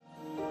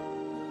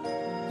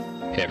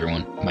Hey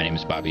everyone, my name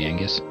is Bobby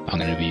Angus. I'm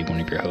going to be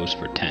one of your hosts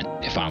for 10,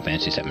 a Final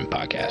Fantasy VII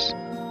podcast.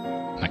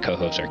 My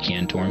co-hosts are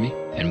Kian Tormey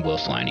and Will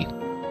Sliney.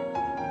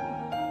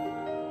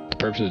 The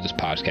purpose of this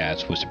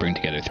podcast was to bring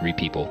together three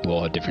people who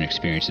all had different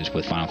experiences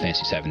with Final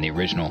Fantasy VII, the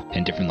original,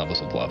 and different levels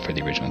of love for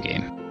the original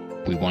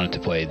game. We wanted to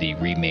play the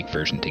remake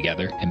version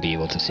together and be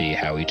able to see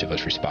how each of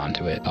us respond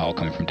to it, all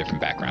coming from different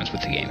backgrounds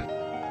with the game.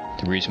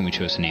 The reason we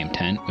chose to name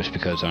 10 was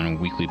because on a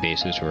weekly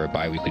basis or a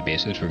bi-weekly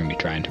basis, we're going to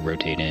be trying to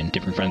rotate in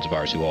different friends of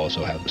ours who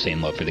also have the same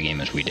love for the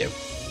game as we do.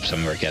 Some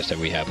of our guests that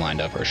we have lined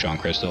up are Sean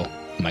Crystal,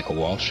 Michael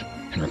Walsh,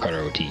 and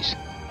Ricardo Ortiz.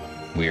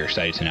 We are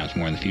excited to announce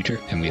more in the future,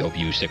 and we hope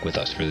you stick with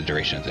us for the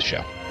duration of the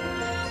show.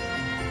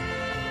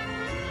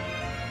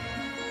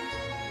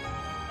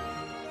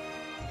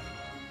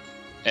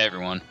 Hey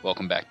everyone,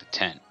 welcome back to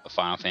 10, a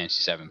Final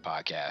Fantasy VII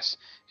podcast.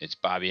 It's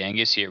Bobby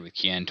Angus here with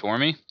Kian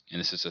Tormey, and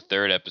this is the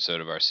third episode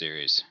of our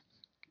series.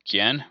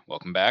 Kian,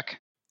 welcome back.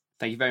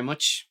 Thank you very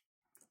much.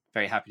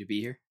 Very happy to be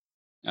here.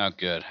 Oh,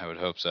 good. I would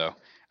hope so.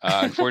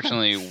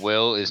 Unfortunately,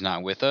 Will is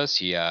not with us.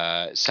 He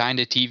signed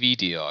a TV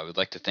deal. I would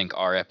like to think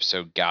our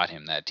episode got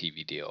him that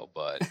TV deal,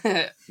 but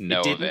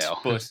no avail.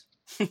 But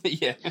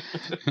yeah.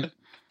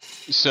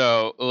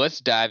 So let's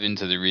dive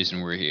into the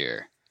reason we're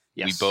here.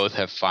 Yes. We both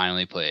have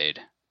finally played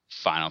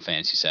Final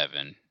Fantasy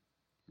VII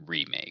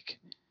Remake.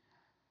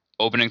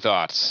 Opening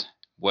thoughts.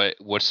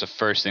 What's the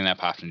first thing that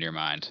popped into your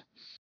mind?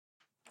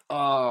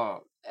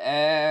 Oh,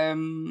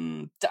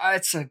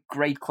 that's a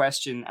great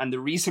question. And the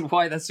reason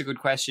why that's a good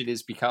question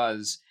is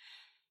because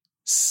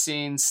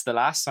since the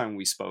last time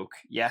we spoke,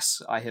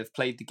 yes, I have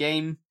played the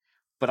game,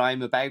 but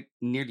I'm about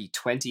nearly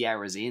 20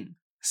 hours in.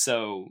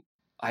 So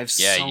I have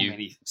so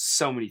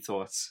many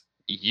thoughts.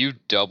 You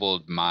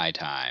doubled my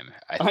time.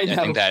 I know. I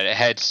think that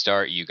head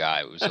start you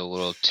got was a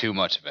little too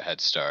much of a head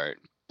start.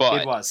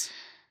 But it was.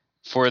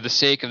 For the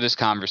sake of this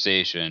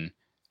conversation,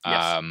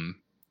 yes.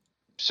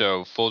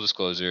 So full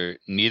disclosure,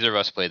 neither of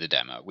us played the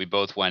demo. We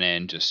both went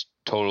in just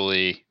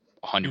totally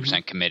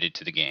 100% committed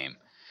to the game.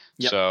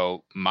 Yep.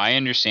 So my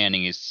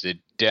understanding is the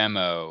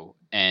demo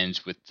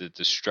ends with the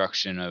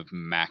destruction of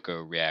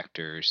Mako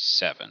Reactor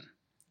 7.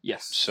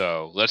 Yes.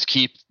 So let's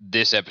keep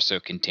this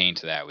episode contained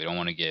to that. We don't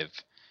want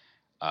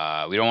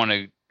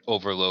to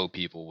overload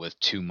people with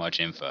too much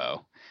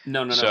info.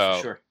 No, for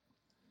sure.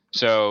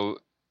 So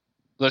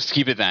let's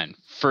keep it then.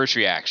 First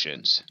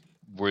reactions.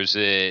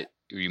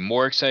 Were you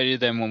more excited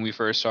than when we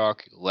first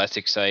talked? Less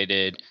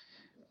excited?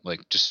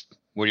 Like, just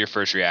what are your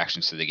first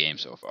reactions to the game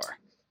so far?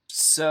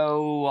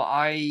 So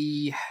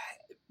I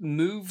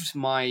moved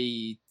my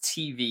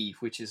TV,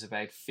 which is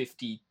about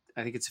 50,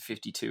 I think it's a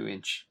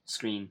 52-inch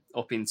screen,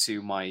 up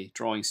into my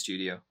drawing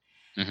studio.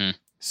 Mm-hmm.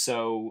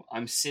 So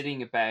I'm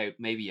sitting about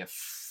maybe a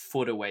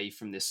foot away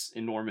from this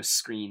enormous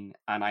screen,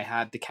 and I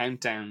had the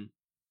countdown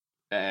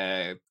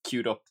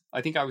queued up.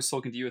 I think I was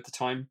talking to you at the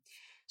time.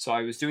 So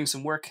I was doing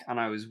some work and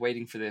I was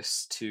waiting for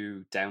this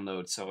to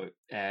download. So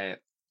I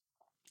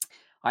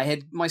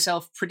had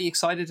myself pretty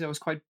excited. I was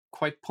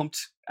quite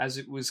pumped as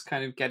it was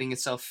kind of getting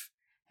itself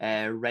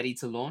ready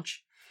to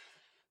launch.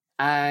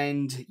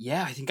 And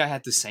yeah, I think I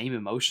had the same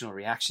emotional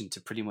reaction to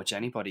pretty much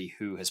anybody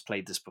who has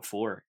played this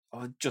before.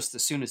 Just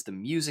as soon as the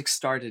music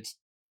started,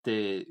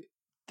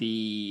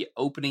 the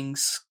opening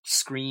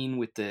screen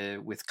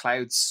with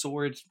Cloud's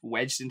sword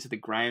wedged into the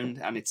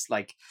ground, and it's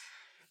like,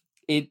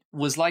 it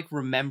was like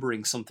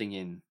remembering something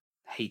in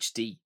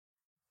HD.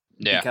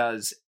 Yeah.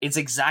 Because it's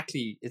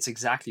exactly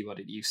what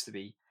it used to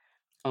be,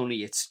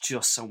 only it's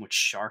just so much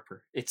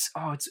sharper. It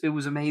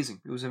was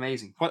amazing. It was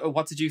amazing.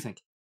 What did you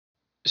think?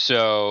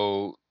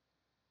 So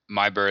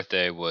my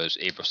birthday was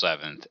April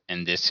 7th,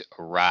 and this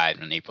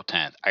arrived on April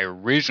 10th. I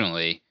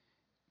originally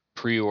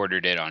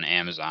pre-ordered it on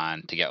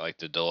Amazon to get like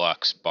the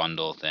deluxe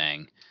bundle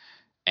thing.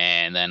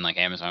 And then like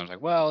Amazon was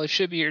like, well, it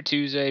should be here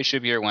Tuesday, it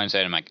should be here Wednesday.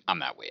 And I'm like, I'm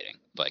not waiting.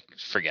 Like,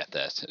 forget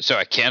this. So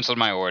I canceled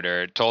my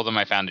order, told them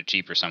I found it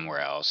cheaper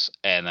somewhere else,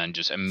 and then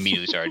just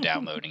immediately started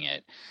downloading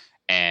it.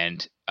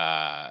 And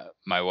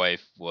my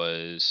wife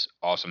was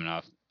awesome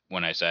enough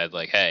when I said,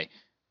 like, hey,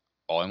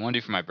 all I want to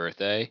do for my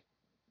birthday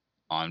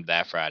on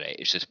that Friday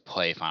is just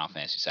play Final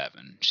Fantasy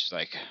VII. She's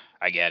like,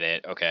 I get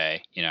it.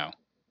 Okay,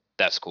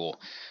 that's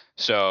cool.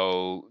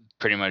 So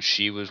pretty much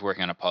she was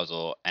working on a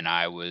puzzle, and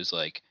I was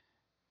like,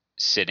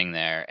 sitting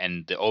there,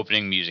 and the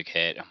opening music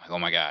hit. I'm like, oh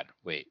my god,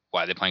 wait,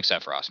 why are they playing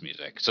Sephiroth's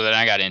music? So then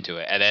I got into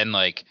it, and then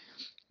like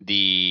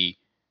the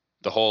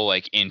whole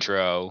like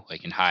intro,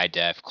 like in high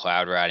def,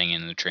 Cloud riding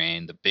in the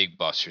train, the big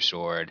Buster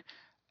Sword,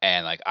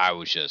 and like I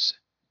was just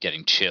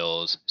getting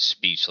chills,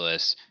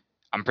 speechless.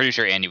 I'm pretty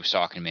sure Andy was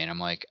talking to me, and I'm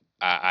like,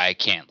 I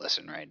can't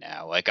listen right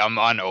now. Like I'm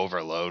on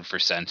overload for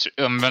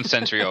I'm on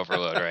sensory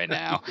overload right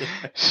now.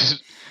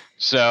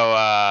 So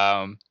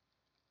I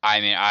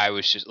mean, I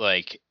was just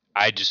like,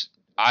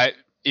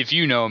 if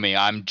you know me,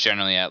 I'm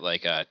generally at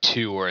like a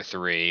 2 or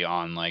 3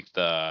 on like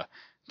the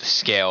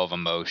scale of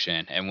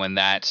emotion. And when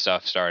that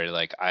stuff started,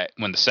 like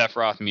when the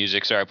Sephiroth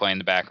music started playing in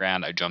the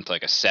background, I jumped to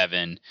like a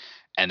 7.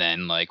 And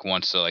then like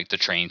once the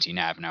train scene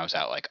happened, I was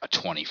at like a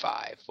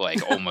 25,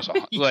 like almost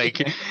like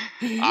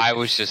Yeah. I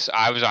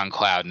was on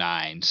cloud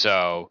nine.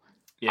 So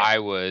Yeah.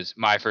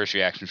 my first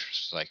reaction was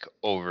just like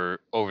over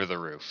the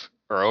roof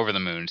or over the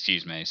moon,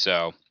 excuse me.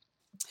 So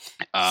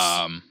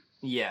um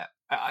Yeah.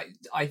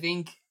 I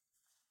think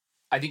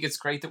it's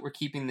great that we're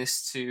keeping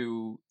this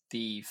to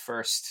the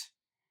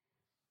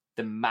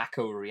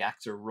Mako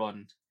reactor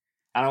run,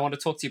 and I want to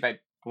talk to you about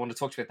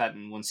that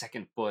in 1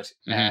 second. But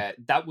mhm.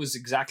 that was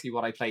exactly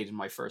what I played in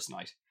my first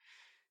night.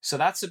 So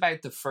that's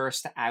about the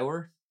first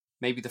hour,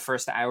 maybe the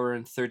first hour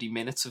and 30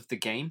 minutes of the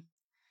game.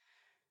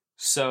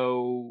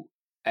 So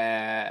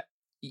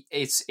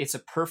it's a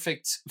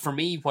perfect for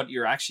me. What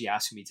you're actually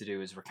asking me to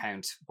do is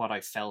recount what I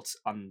felt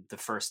on the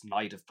first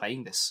night of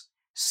playing this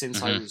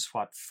since I Mhm. was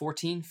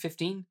 14,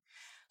 15.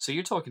 So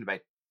you're talking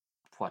about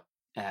what?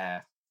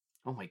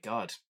 Oh my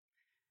god,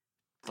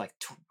 like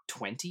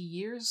 20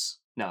 years?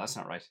 No, that's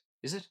not right.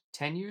 Is it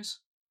 10 years?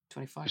 It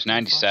 25, was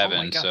 25? Oh my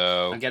 97, god,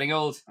 so I'm getting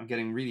old. I'm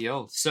getting really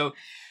old. So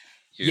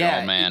you're an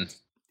old yeah, man.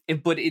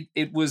 but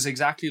it was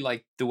exactly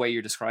like the way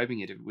you're describing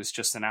it. It was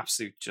just an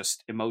absolute,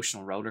 just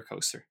emotional roller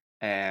coaster.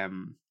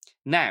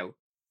 Now,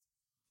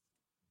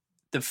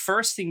 the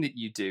first thing that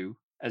you do,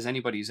 as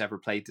anybody who's ever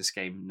played this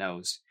game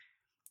knows,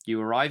 you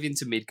arrive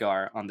into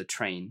Midgar on the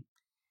train,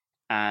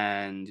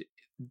 and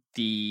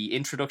the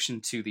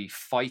introduction to the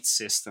fight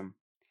system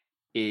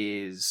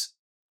is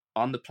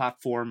on the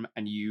platform,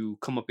 and you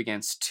come up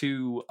against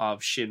two of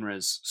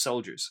Shinra's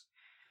soldiers.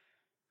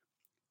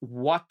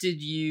 What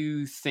did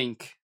you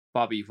think,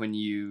 Bobby, when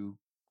you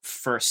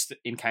first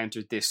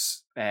encountered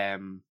this,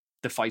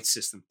 the fight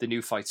system, the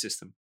new fight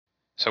system?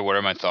 So what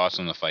are my thoughts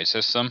on the fight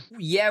system?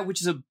 Yeah,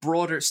 which is a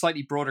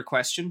slightly broader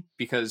question,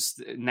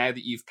 because now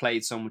that you've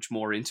played so much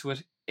more into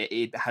it,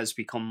 it has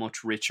become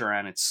much richer,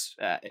 and it's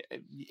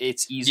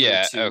easier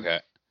Yeah, to, okay.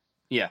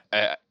 yeah.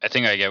 I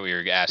think I get what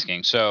you're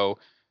asking. So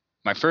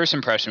my first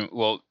impression,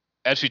 well,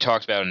 as we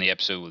talked about in the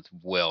episode with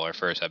Will, our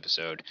first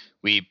episode,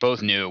 we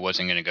both knew it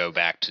wasn't going to go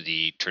back to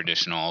the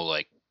traditional,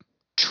 like,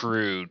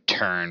 true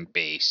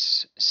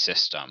turn-based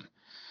system.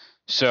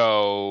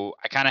 So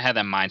I kind of had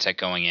that mindset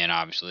going in,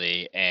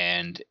 obviously,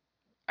 and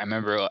I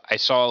remember I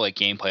saw like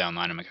gameplay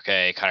online. I'm like,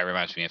 okay, it kind of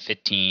reminds me of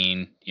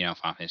 15, Final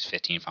Fantasy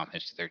 15, Final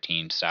Fantasy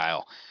 13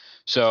 style.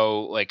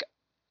 So like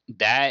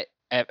that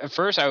at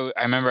first, I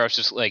remember I was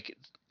just like,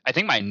 I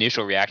think my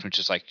initial reaction was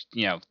just like,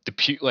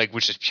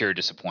 which is pure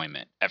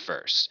disappointment at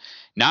first,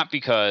 not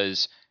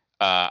because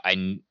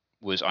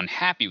was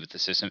unhappy with the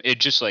system. It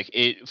just like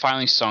it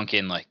finally sunk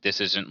in, like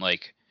this isn't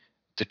like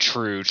the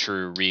true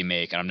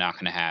remake, and I'm not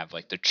going to have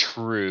like the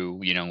true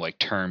like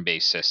turn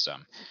based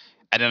system.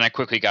 And then I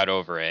quickly got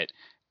over it,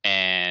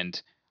 and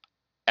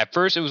at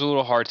first it was a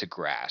little hard to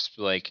grasp.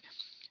 Like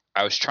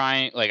I was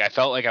trying, like I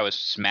felt like I was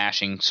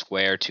smashing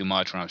square too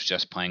much when I was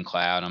just playing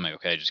Cloud. I'm like,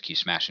 okay, just keep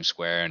smashing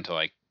square until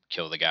I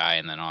kill the guy,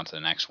 and then on to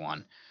the next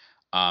one.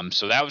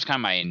 So that was kind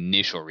of my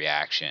initial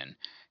reaction.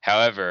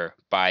 However,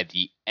 by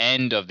the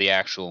end of the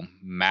actual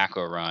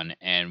Mako run,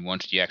 and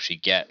once you actually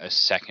get a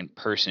second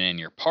person in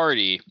your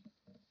party,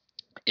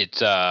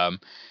 it's a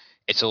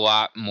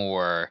lot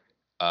more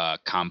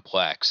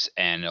complex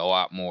and a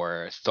lot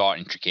more thought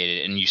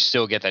intricated, and you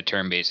still get that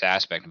turn-based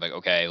aspect of like,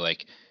 okay,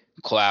 like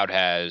Cloud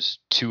has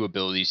two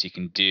abilities he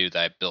can do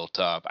that I built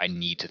up. I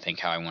need to think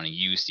how I want to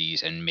use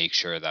these and make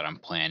sure that I'm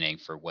planning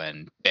for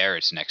when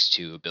Barrett's next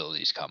two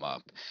abilities come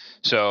up.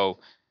 So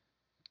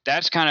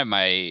that's kind of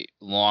my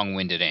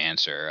long-winded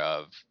answer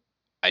of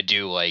I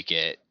do like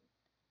it,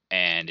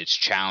 and it's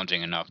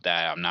challenging enough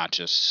that I'm not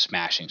just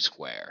smashing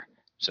square.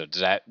 So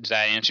does that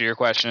answer your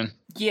question?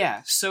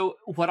 Yeah, so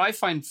what I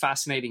find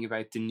fascinating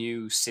about the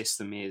new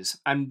system is,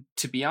 and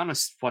to be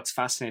honest, what's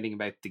fascinating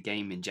about the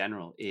game in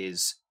general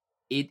is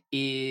it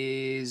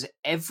is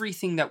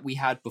everything that we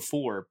had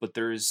before, but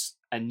there's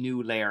a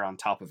new layer on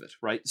top of it,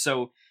 right?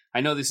 So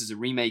I know this is a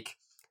remake,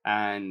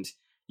 and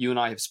you and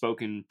I have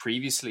spoken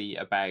previously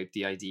about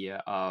the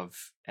idea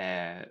of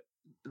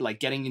like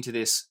getting into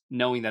this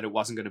knowing that it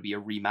wasn't going to be a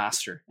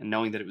remaster and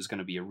knowing that it was going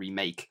to be a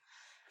remake.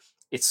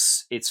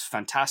 It's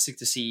fantastic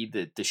to see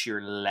the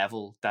sheer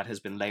level that has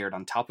been layered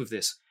on top of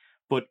this.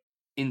 But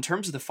in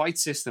terms of the fight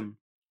system,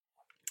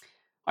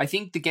 I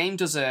think the game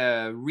does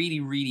a really,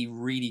 really,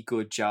 really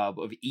good job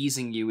of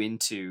easing you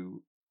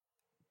into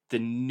the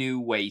new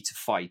way to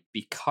fight,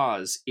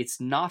 because it's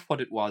not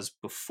what it was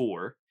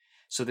before.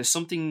 So there's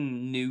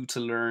something new to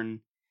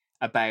learn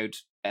about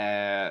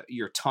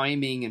your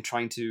timing and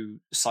trying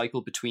to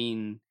cycle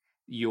between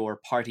your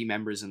party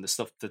members and the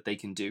stuff that they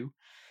can do.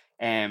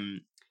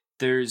 Um,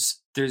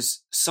 there's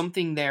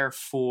something there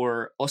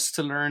for us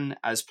to learn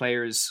as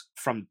players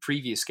from the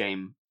previous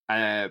game.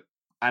 And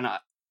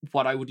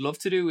what I would love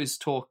to do is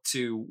talk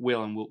to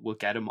Will, and we'll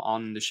get him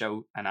on the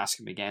show and ask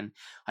him again.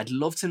 I'd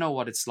love to know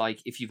what it's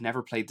like if you've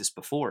never played this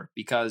before,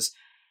 because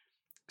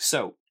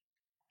so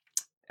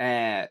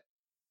uh,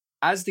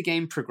 as the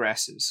game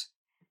progresses,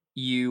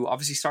 you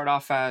obviously start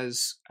off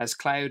as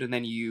Cloud, and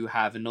then you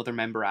have another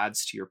member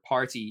adds to your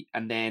party,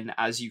 and then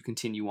as you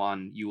continue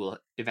on, you will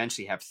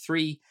eventually have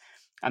three.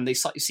 and they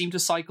seem to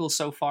cycle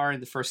so far in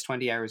the first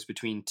 20 hours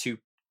between two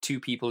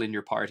people in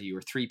your party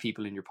or three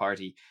people in your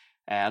party.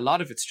 A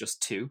lot of it's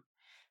just two.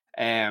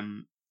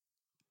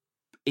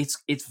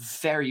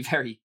 It's very,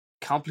 very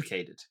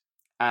complicated,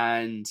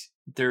 and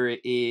there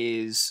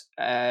is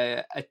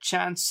a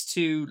chance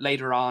to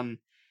later on.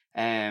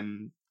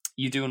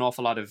 You do an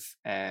awful lot of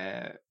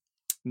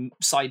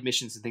side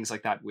missions and things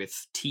like that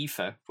with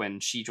Tifa when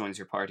she joins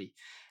your party,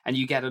 and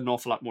you get an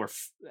awful lot more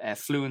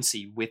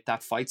fluency with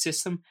that fight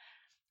system.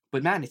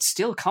 But man, it's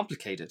still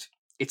complicated.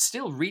 It's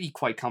still really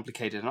quite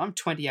complicated, and I'm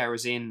 20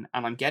 hours in,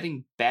 and I'm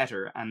getting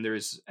better. And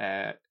there's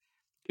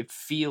it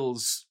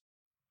feels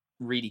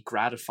really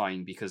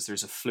gratifying because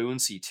there's a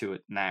fluency to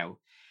it now.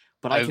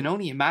 But I can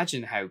only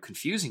imagine how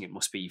confusing it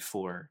must be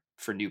for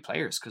new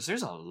players, because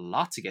there's a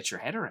lot to get your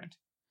head around.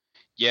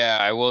 Yeah,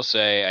 I will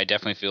say I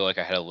definitely feel like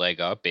I had a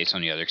leg up based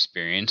on the other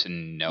experience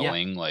and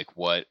knowing like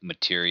what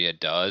materia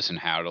does and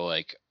how to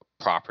like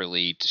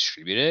properly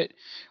distribute it.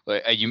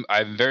 Like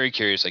I'm very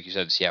curious, like you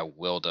said, to see how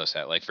Will does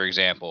that. Like for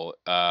example,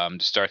 to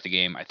start the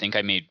game, I think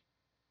I made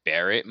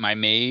Barret my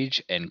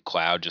mage and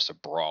Cloud just a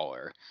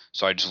brawler.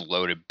 So I just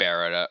loaded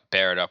Barret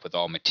up with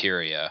all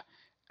materia,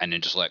 and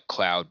then just let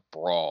Cloud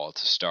brawl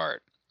to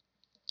start.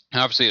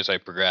 And obviously, as I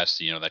progress,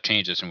 that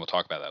changes, and we'll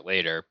talk about that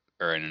later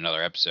or in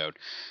another episode.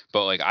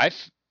 But like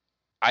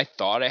I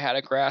thought I had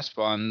a grasp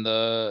on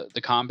the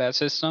combat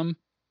system,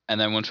 and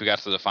then once we got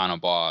to the final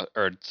boss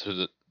or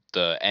to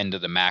the end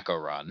of the Mako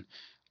run,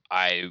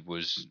 I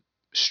was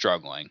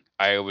struggling.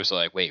 I was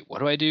like, wait, what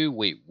do I do?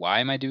 Wait, why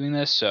am I doing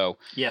this? So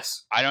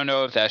yes, I don't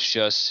know if that's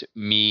just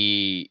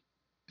me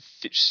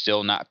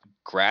still not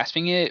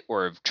grasping it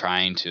or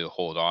trying to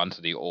hold on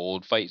to the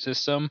old fight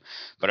system.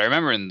 But I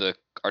remember in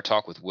our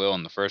talk with Will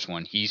in the first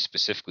one, he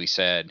specifically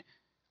said,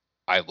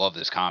 I love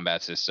this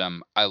combat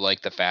system. I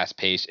like the fast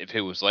pace. If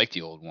it was like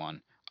the old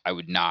one, I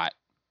would not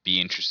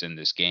be interested in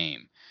this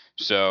game.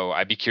 So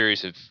I'd be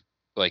curious if,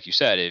 like you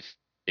said,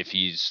 if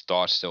his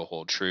thoughts still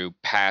hold true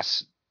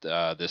past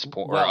this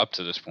point or up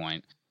to this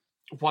point.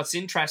 What's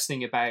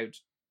interesting about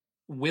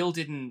Will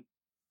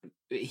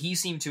he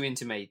seemed to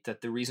intimate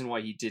that the reason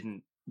why he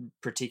didn't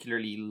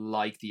particularly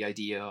like the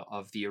idea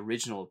of the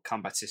original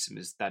combat system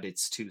is that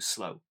it's too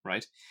slow,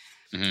 right?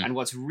 Mm-hmm. And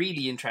what's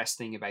really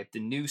interesting about the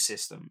new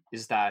system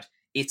is that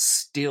it's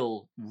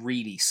still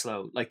really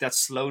slow. Like that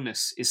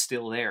slowness is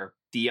still there.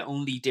 The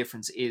only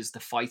difference is the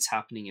fight's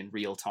happening in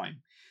real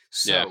time.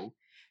 So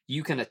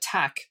you can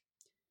attack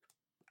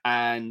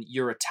and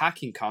you're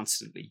attacking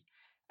constantly.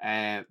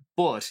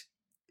 But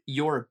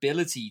your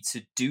ability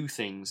to do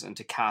things and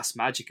to cast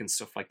magic and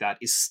stuff like that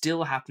is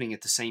still happening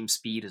at the same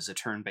speed as a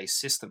turn-based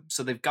system.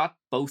 So they've got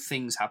both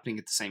things happening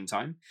at the same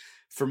time.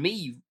 For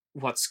me,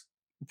 what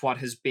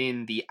has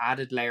been the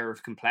added layer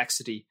of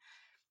complexity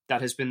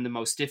that has been the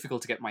most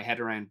difficult to get my head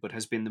around, but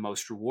has been the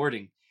most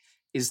rewarding,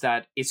 is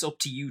that it's up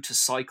to you to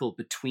cycle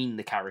between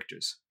the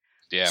characters.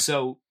 Yeah.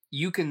 So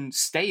you can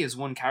stay as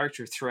one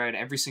character throughout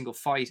every single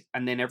fight,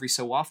 and then every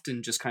so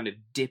often just kind of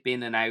dip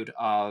in and out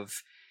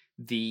of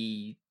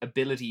the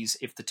abilities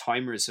if the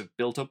timers have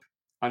built up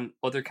on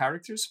other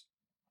characters.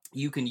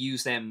 You can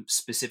use them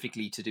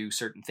specifically to do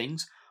certain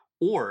things,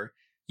 or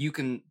you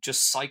can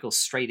just cycle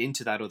straight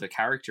into that other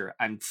character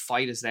and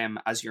fight as them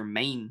as your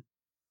main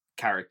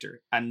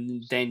character,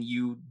 and then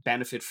you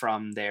benefit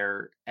from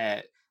their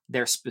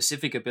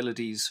specific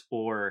abilities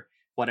or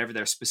whatever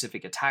their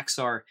specific attacks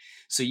are.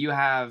 So you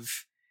have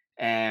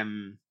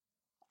the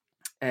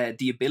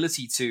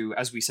ability to,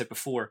 as we said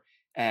before,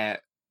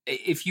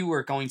 if you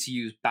were going to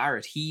use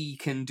Barret, he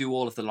can do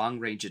all of the long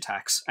range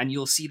attacks, and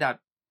you'll see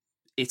that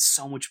it's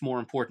so much more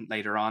important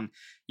later on.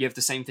 You have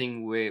the same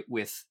thing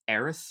with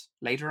Aerith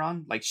later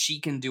on. Like she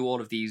can do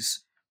all of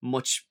these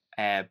much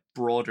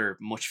broader,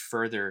 much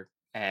further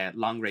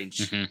long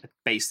range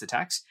based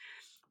attacks.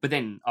 But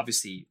then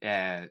obviously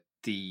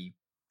the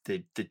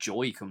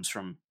joy comes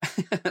from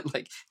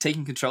like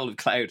taking control of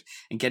Cloud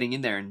and getting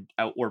in there and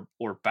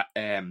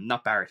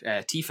not Barret,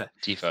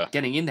 Tifa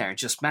getting in there and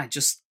just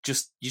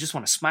you just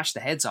want to smash the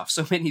heads off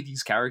so many of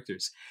these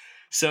characters.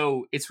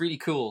 So it's really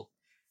cool.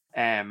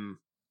 I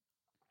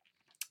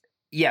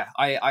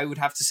would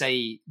have to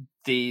say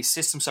the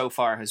system so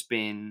far has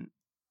been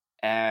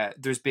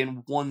there's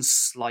been one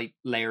slight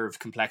layer of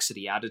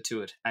complexity added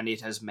to it, and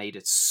it has made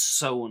it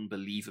so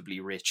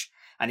unbelievably rich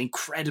and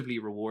incredibly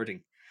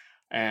rewarding.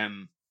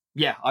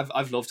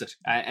 I've loved it,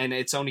 and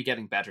it's only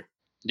getting better.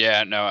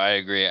 Yeah, no, I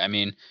agree. I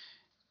mean,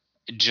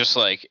 just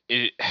like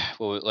it,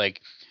 like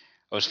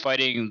I was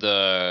fighting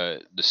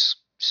the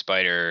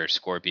spider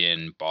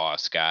scorpion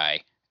boss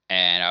guy,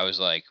 and I was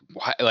like,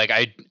 why? Like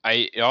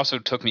it also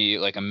took me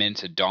like a minute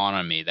to dawn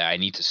on me that I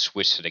need to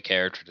switch to the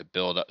character to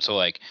build up. So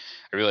like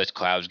I realized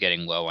Cloud's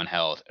getting low on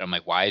health, and I'm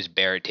like, why is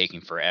Barret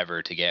taking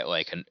forever to get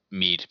like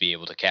me to be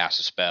able to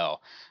cast a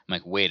spell? I'm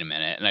like, wait a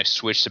minute, and I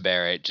switched to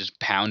Barret, just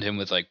pound him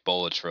with like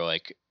bullets for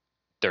like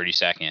 30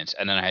 seconds,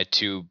 and then I had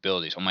two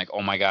abilities. I'm like,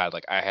 oh my god,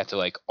 like I have to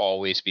like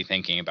always be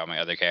thinking about my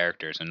other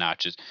characters and not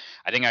just.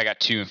 I think I got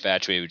too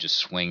infatuated with just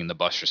swinging the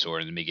Buster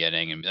Sword in the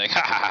beginning and be like,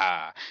 ha ha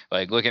ha,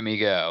 like look at me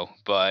go.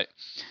 But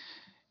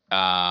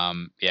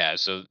Yeah,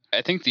 so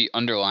I think the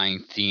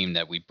underlying theme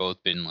that we've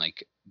both been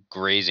like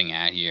grazing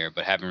at here,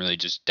 but haven't really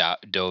just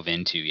dove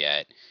into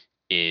yet,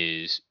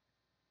 is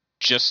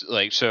just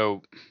like,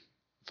 so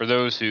for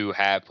those who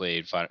have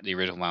played the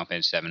original Final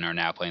Fantasy VII and are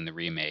now playing the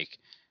remake,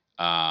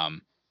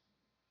 um,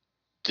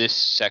 this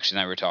section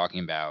that we're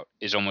talking about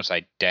is almost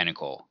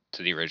identical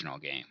to the original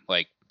game.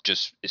 Like,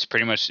 just it's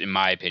pretty much, in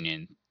my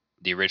opinion,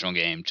 the original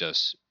game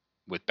just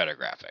with better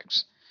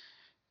graphics.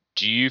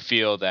 Do you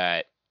feel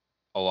that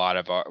a lot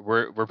of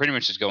we're pretty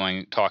much just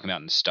talking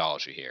about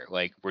nostalgia here?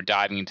 Like, we're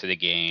diving into the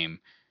game,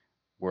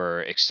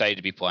 we're excited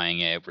to be playing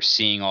it, we're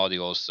seeing all the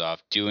old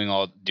stuff, doing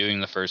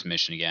the first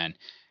mission again.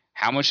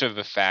 How much of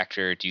a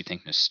factor do you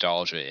think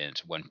nostalgia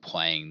is when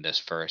playing this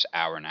first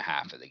hour and a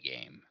half of the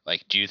game?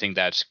 Like, do you think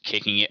that's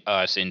kicking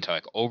us into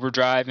like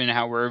overdrive in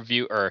how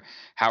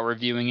how we're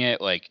viewing it?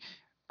 Like,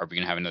 are we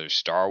gonna have another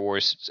Star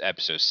Wars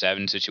Episode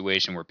 7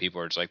 situation where people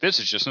are just like, "This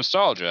is just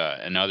nostalgia,"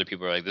 and other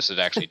people are like, "This is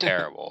actually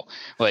terrible"?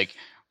 Like,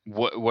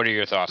 what are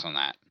your thoughts on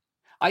that?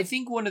 I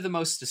think one of the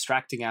most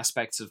distracting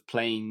aspects of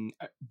playing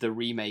the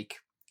remake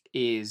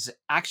is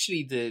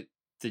actually the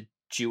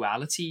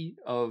duality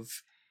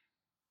of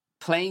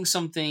playing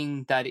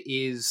something that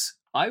is,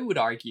 I would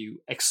argue,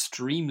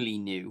 extremely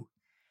new,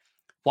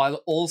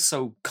 while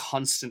also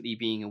constantly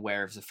being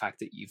aware of the fact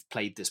that you've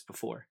played this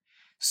before.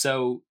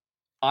 So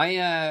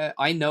I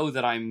know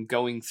that I'm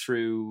going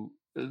through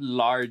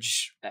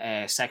large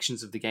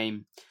sections of the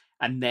game,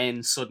 and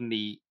then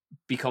suddenly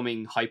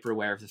becoming hyper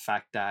aware of the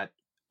fact that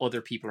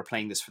other people are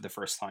playing this for the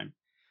first time,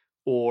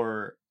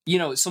 or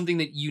something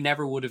that you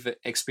never would have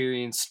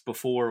experienced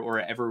before or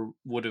ever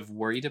would have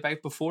worried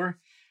about before.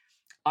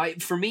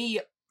 For me,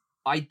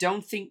 I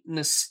don't think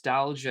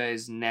nostalgia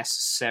is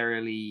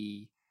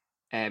necessarily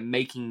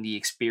making the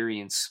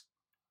experience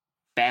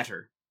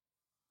better,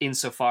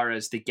 insofar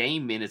as the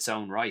game in its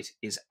own right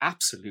is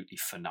absolutely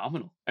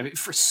phenomenal. I mean,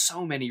 for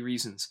so many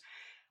reasons.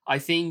 I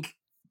think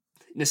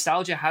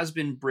nostalgia has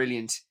been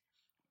brilliant,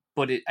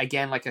 but it,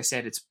 again, like I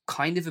said, it's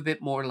kind of a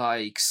bit more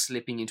like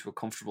slipping into a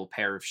comfortable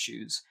pair of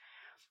shoes.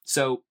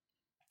 So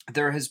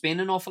there has been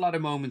an awful lot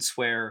of moments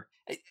where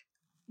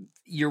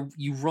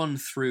you run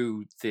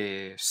through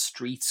the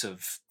streets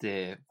of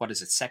the, what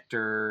is it,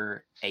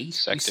 Sector 8 we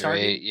Sector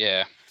started. 8,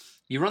 yeah,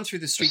 You run through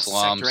the the streets of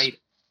Sector slums. 8.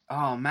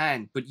 Oh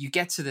man, but you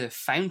get to the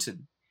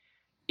fountain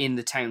in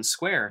the town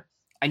square,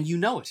 and you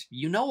know it.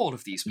 You know all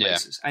of these Yeah.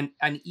 places. And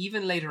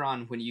even later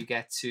on, when you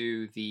get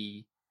to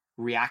the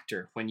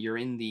reactor, when you're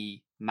in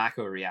the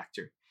Mako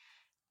reactor,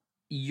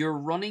 you're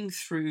running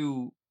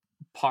through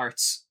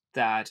parts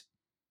that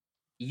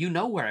you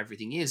know where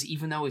everything is,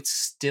 even though it's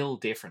still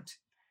different.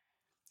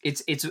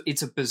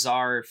 It's a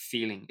bizarre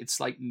feeling. It's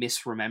like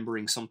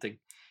misremembering something.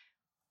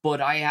 But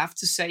I have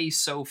to say,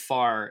 so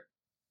far,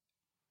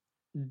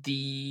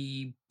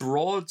 the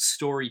broad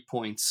story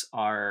points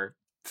are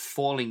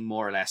falling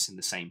more or less in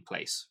the same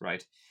place,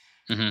 right?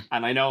 Mm-hmm.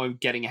 And I know I'm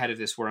getting ahead of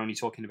this. We're only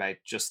talking about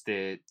just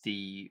the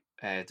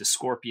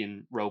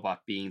Scorpion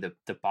robot being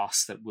the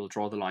boss that will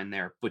draw the line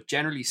there. But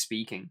generally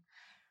speaking,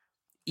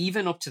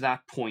 even up to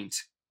that point,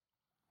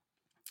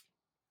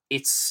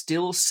 it's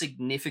still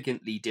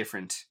significantly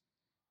different.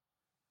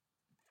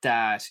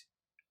 That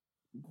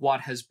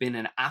what has been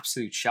an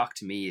absolute shock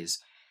to me is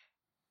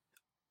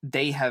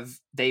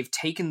they've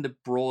taken the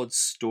broad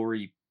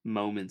story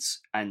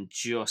moments and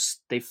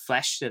just they've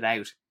fleshed it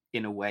out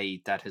in a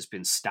way that has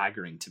been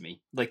staggering to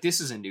me. Like, this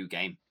is a new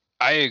game.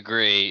 I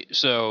agree.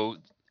 So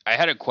I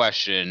had a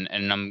question,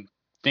 and I'm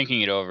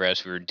thinking it over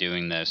as we were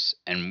doing this.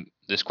 And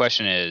this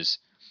question is: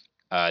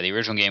 the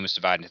original game was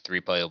divided into 3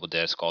 playable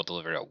discs, all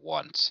delivered at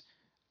once.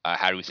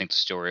 How do we think the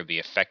story will be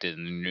affected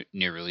in the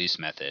new release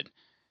method?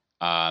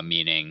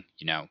 Meaning,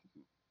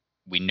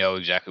 we know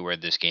exactly where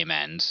this game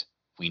ends.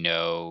 We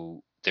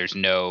know there's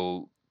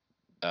no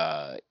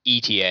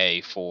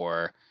ETA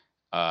for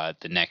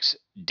the next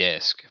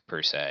disc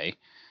per se.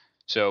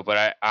 So,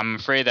 but I'm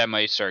afraid that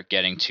might start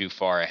getting too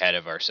far ahead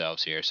of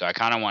ourselves here. So I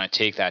kind of want to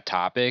take that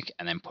topic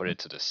and then put it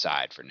to the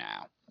side for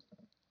now.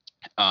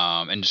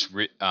 And just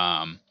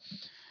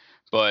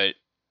but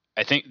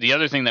I think the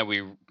other thing that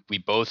we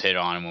both hit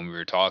on when we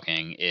were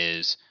talking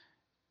is,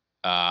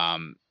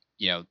 um,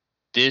 you know,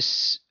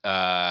 this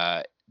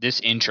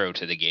intro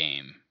to the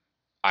game.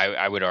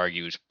 I would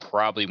argue is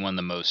probably one of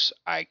the most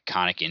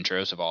iconic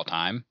intros of all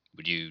time.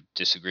 Would you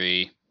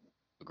disagree?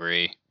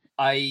 Agree?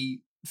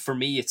 For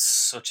me, it's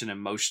such an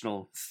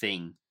emotional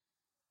thing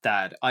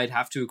that I'd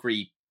have to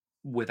agree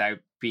without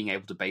being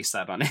able to base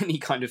that on any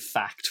kind of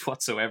fact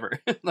whatsoever.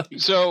 Like,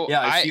 So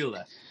yeah, I feel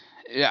that.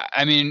 Yeah,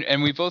 I mean,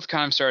 and we both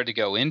kind of started to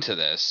go into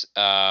this.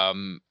 I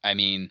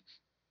mean,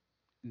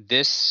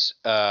 this,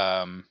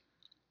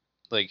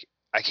 like,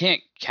 I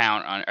can't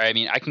count on, I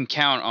mean, I can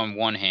count on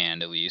one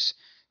hand at least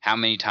how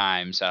many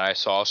times that I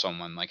saw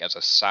someone, like, as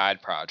a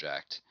side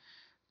project,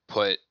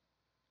 put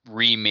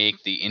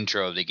remake the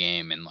intro of the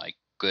game in, like,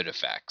 good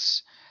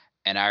effects.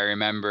 And I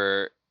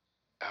remember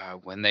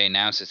when they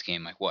announced this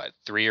game, like, what,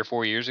 3 or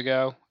 4 years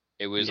ago?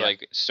 It was Yeah. like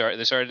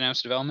they started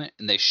announcing development,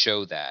 and they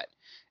showed that,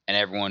 and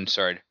everyone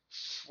started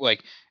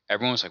like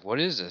everyone was like, "What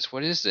is this?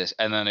 What is this?"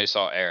 And then they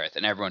saw Aerith,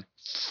 and everyone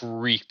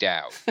freaked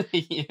out.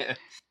 Yeah.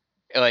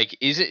 Like,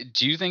 is it?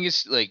 Do you think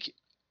it's like?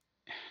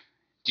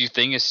 Do you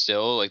think it's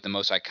still like the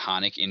most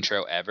iconic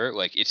intro ever?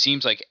 Like, it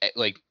seems like,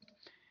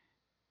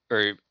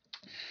 or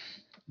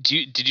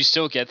did you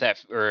still get that?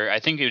 Or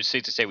I think it was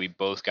safe to say we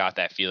both got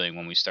that feeling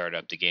when we started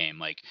up the game.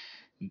 Like,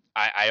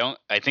 I don't.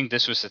 I think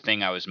this was the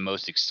thing I was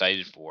most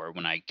excited for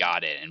when I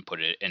got it and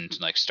put it and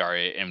like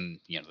started, and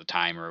the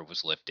timer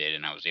was lifted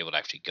and I was able to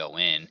actually go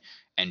in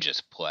and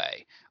just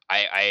play.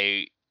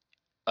 I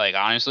like,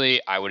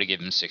 honestly, I would have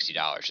given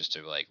 $60 just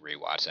to like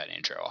rewatch that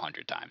intro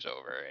 100 times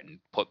over and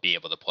be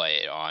able to play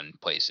it on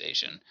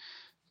PlayStation.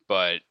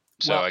 But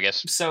so Well, I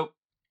guess. so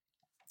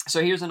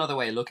here's another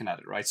way of looking at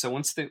it, right? So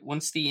once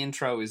the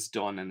intro is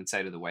done and it's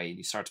out of the way and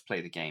you start to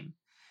play the game,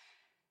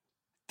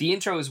 the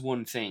intro is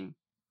one thing,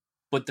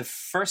 but the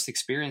first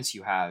experience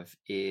you have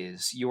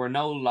is you are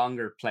no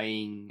longer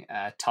playing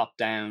top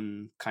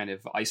down kind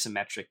of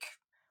isometric,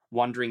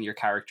 wandering your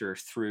character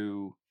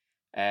through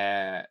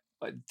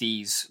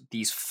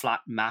these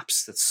flat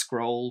maps that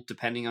scroll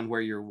depending on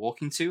where you're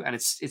walking to, and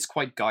it's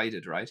quite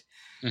guided, right?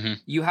 Mm-hmm.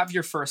 You have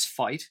your first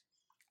fight,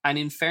 and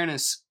in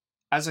fairness,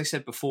 as I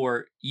said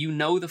before, you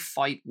know the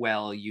fight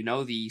well, you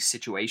know the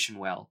situation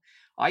well.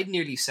 I'd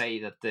nearly say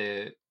that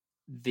the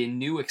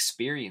new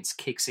experience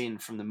kicks in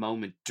from the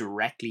moment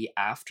directly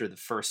after the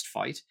first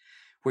fight,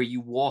 where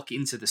you walk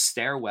into the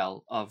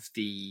stairwell of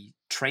the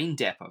train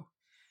depot,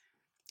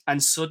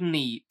 and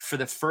suddenly, for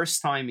the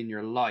first time in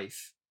your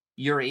life,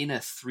 you're in a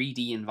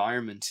 3D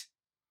environment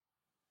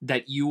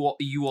that you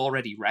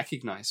already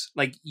recognize.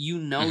 Like, you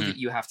know Mm-hmm. that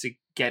you have to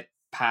get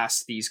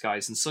past these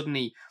guys, and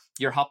suddenly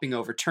you're hopping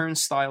over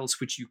turnstiles,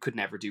 which you could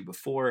never do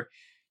before.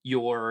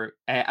 You're,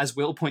 as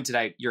Will pointed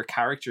out, your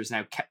character is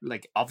now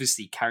like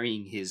obviously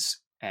carrying his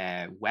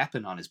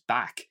weapon on his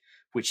back,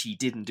 which he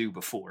didn't do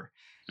before.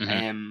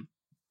 Mm-hmm.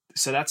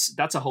 So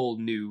that's a whole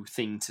new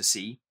thing to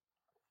see.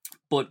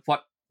 But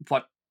what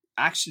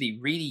actually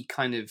really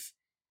kind of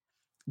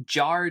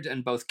jarred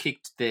and both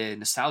kicked the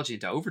nostalgia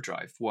into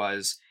overdrive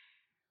was,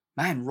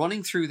 man,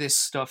 running through this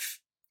stuff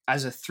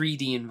as a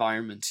 3D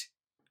environment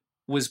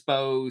was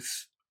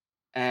both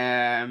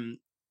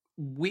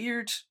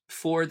weird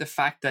for the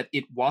fact that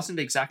it wasn't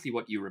exactly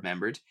what you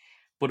remembered,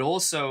 but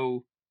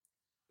also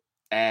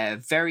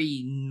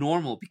very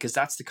normal because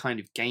that's the kind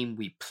of game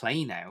we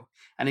play now.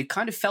 And it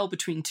kind of fell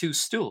between two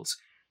stools.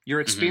 Your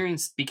Mm-hmm.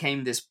 experience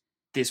became this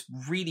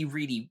really,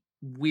 really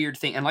weird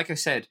thing. And like I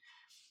said,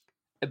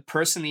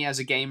 personally as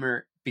a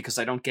gamer, because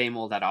I don't game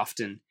all that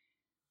often,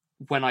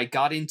 when I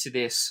got into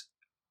this,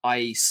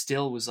 I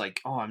still was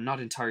like, oh, I'm not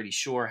entirely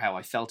sure how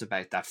I felt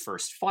about that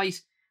first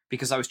fight,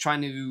 because I was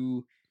trying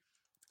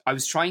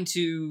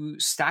to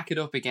stack it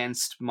up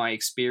against my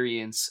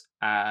experience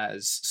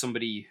as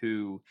somebody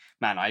who,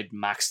 man, I'd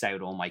maxed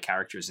out all my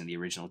characters in the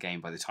original game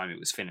by the time it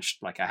was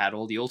finished. Like, I had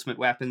all the ultimate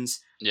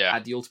weapons, Yeah.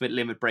 had the ultimate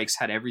limit breaks,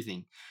 had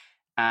everything.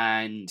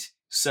 And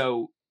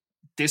so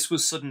this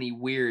was suddenly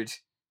weird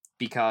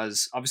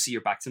because obviously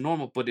you're back to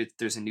normal, but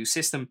there's a new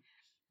system.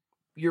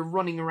 You're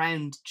running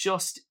around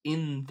just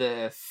in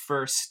the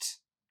first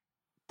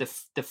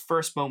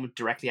moment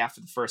directly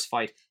after the first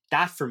fight.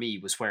 That for me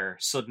was where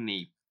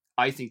suddenly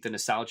I think the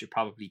nostalgia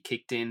probably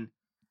kicked in,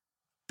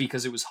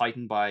 because it was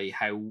heightened by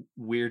how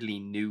weirdly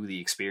new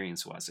the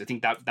experience was. I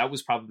think that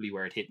was probably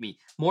where it hit me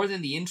more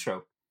than the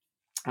intro.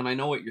 And I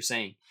know what you're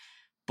saying,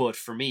 but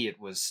for me it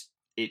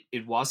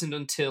wasn't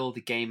until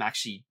the game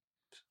actually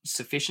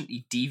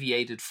sufficiently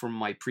deviated from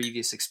my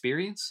previous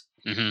experience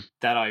Mm-hmm.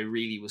 that I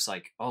really was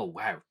like, oh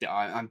wow,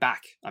 I'm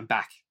back.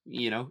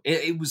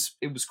 It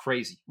was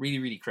crazy, really,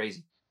 really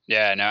crazy.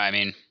 Yeah. No, I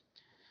mean,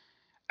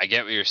 I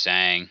get what you're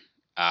saying,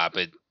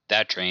 but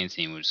that train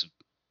theme was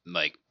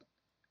like,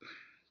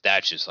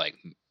 that's just like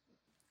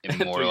Through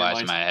your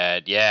immortalized in mind. my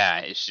head.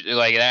 Yeah, it's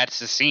like, that's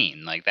the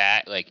scene. Like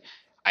that. Like,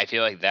 I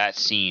feel like that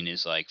scene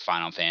is like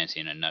Final Fantasy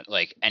in a nut.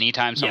 Like,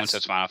 anytime someone Yes.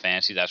 says Final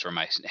Fantasy, that's where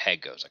my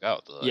head goes. Like,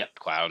 oh, the Yeah.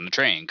 cloud on the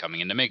train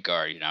coming into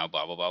Midgard. Blah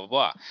blah blah blah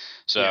blah. Yeah.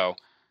 So,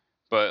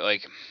 but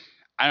like,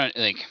 I don't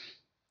like.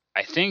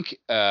 I think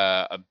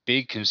a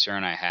big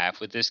concern I have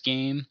with this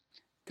game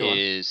Go on.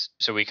 is,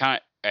 so we kind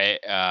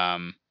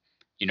of,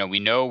 we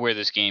know where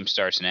this game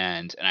starts and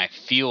ends, and I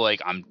feel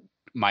like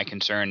my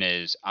concern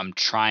is I'm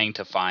trying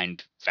to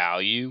find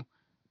value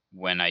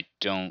when I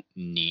don't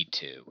need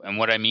to. And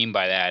what I mean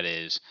by that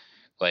is,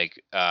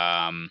 like, in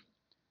Are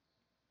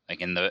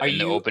the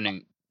you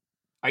opening.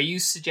 are you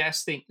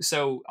suggesting?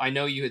 So I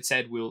know you had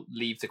said we'll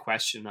leave the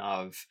question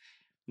of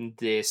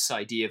this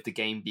idea of the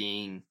game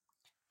being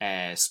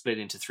split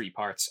into three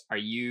parts. Are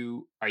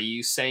you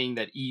saying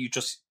that you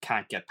just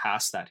can't get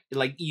past that?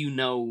 Like,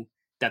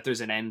 that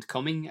there's an end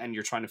coming, and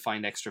you're trying to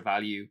find extra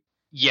value in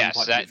Yes,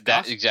 what you've that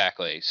got?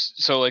 exactly.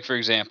 So, like, for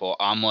example,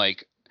 I'm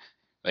like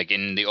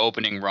in the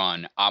opening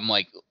run, I'm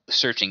like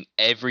searching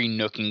every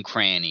nook and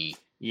cranny for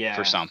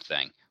Yeah.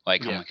 something.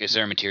 Like, I'm Yeah. like, is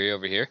there a materia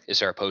over here? Is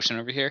there a potion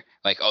over here?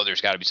 Like, oh,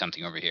 there's got to be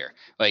something over here.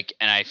 Like,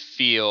 and I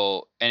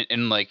feel,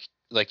 and like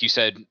you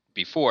said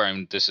before,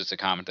 and this is the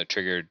comment that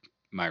triggered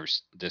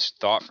this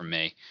thought from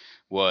me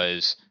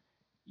was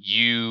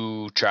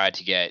you tried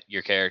to get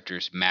your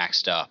characters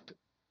maxed up,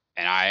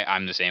 and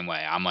I'm the same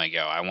way. I'm like,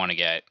 yo, I want to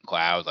get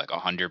Cloud like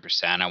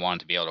 100%. I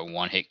want to be able to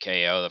one hit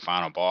KO the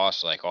final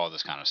boss, like all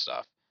this kind of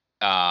stuff.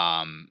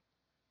 I'm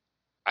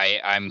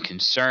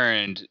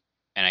concerned,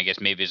 and I guess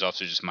maybe it's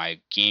also just my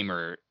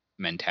gamer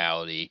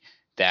mentality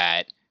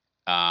that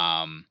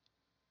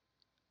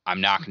I'm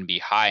not going to be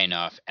high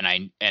enough, and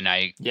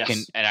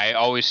I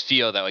always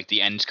feel that like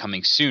the end's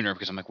coming sooner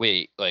because I'm like,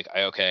 wait, like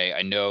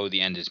I know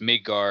the end is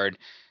Midgard.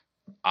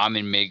 I'm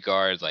in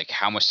Midgard. Like,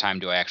 how much time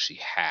do I actually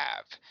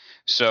have?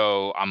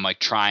 So I'm like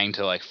trying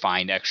to like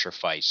find extra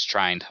fights,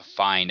 trying to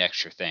find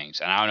extra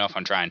things, and I don't know if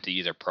I'm trying to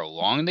either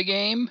prolong the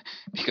game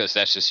because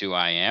that's just who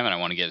I am, and I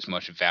want to get as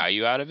much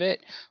value out of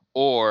it,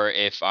 or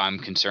if I'm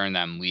concerned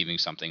that I'm leaving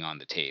something on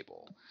the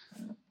table.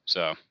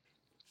 So.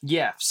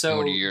 Yeah.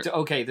 So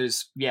okay,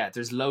 there's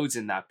loads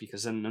in that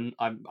because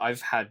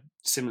I've had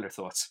similar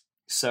thoughts.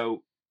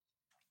 So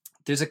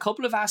there's a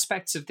couple of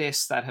aspects of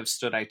this that have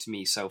stood out to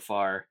me so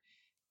far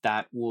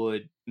that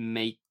would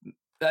make.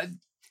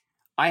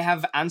 I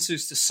have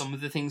answers to some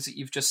of the things that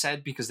you've just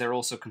said because they're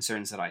also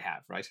concerns that I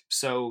have. Right.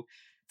 So,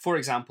 for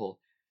example,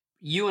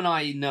 you and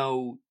I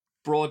know,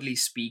 broadly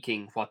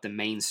speaking, what the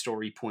main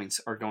story points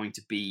are going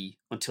to be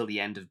until the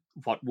end of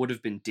what would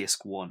have been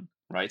disc 1.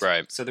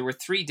 Right. So there were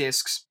 3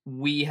 discs.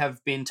 We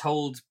have been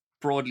told,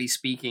 broadly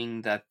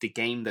speaking, that the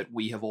game that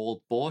we have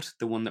all bought,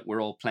 the one that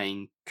we're all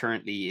playing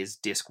currently, is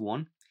disc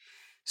 1.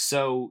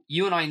 So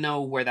you and I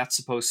know where that's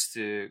supposed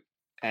to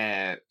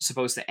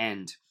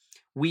end.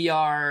 We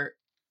are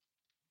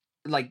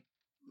like,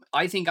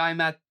 I think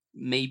I'm at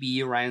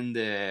maybe around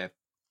the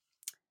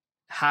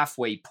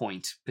halfway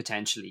point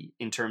potentially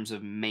in terms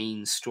of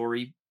main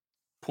story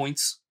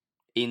points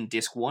in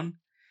disc 1.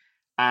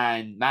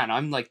 And man,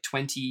 I'm like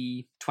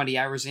 20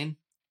 hours in.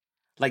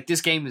 Like,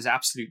 this game is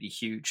absolutely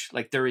huge.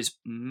 Like, there is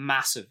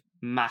massive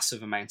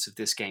amounts of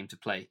this game to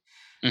play.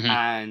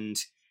 Mm-hmm.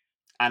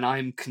 And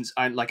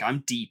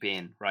I'm deep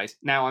in, right?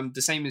 Now, I'm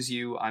the same as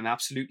you. I'm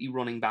absolutely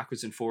running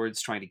backwards and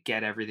forwards trying to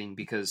get everything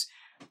because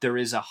there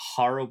is a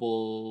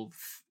horrible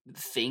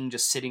thing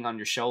just sitting on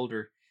your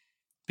shoulder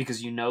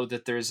because you know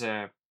that there's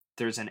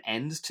an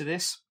end to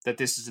this, that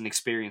this is an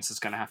experience that's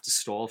going to have to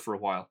stall for a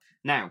while.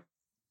 Now,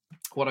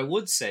 what I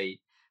would say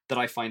that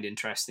I find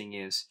interesting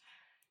is,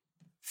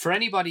 for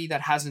anybody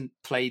that hasn't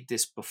played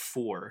this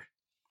before,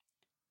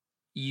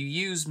 you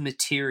use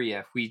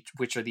materia,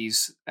 which are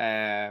these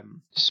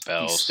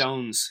spells. These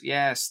stones.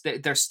 Yes,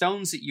 they're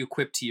stones that you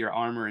equip to your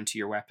armor and to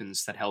your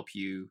weapons that help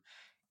you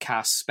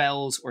cast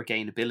spells or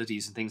gain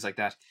abilities and things like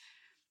that.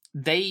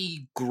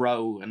 They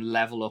grow and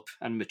level up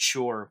and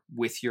mature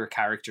with your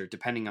character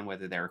depending on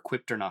whether they're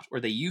equipped or not, or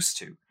they used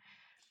to.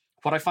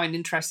 What I find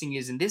interesting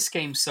is in this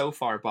game so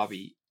far,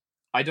 Bobby,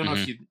 I don't know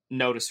if you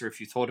noticed or if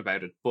you thought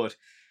about it, but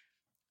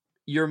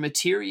your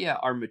materia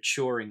are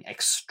maturing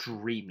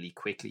extremely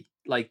quickly.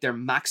 Like, they're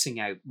maxing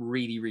out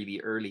really, really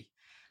early.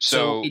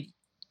 So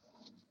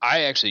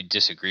I actually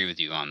disagree with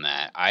you on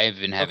that. I've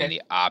been having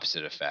the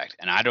opposite effect,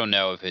 and I don't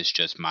know if it's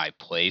just my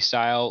play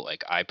style.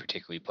 Like, I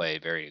particularly play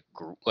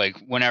like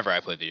whenever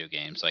I play video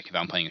games, like if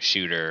I'm playing a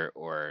shooter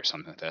or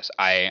something like this,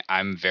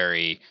 I'm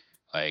very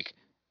like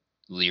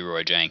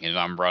Leroy Jenkins.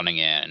 I'm running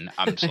in,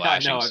 I'm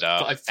slashing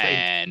stuff, I've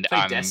played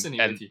Destiny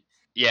with you.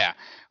 Yeah,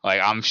 like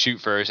I'm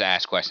shoot first,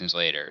 ask questions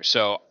later.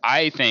 So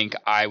I think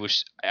and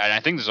I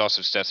think this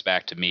also steps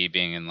back to me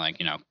being in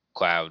like,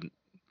 Cloud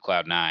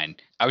 9.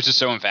 I was just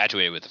so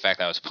infatuated with the fact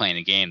that I was playing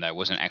a game that I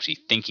wasn't actually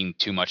thinking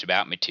too much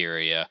about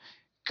materia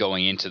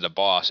going into the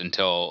boss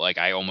until like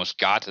I almost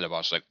got to the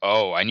boss. Like,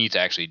 oh, I need to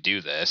actually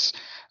do this.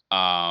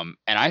 And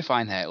I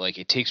find that like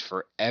it takes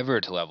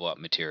forever to level up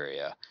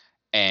materia,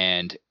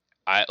 and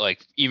I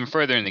like even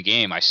further in the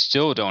game, I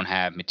still don't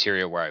have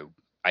materia where I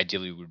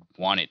ideally would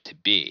want it to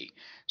be.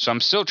 So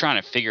I'm still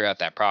trying to figure out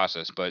that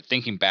process. But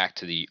thinking back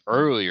to the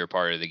earlier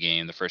part of the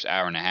game, the first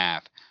hour and a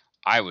half,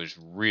 I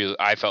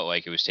felt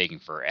like it was taking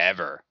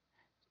forever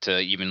to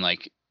even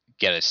like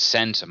get a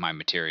sense of my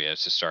materia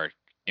to start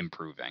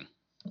improving.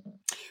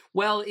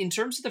 Well, in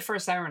terms of the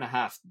first hour and a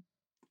half,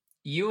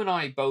 you and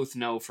I both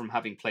know from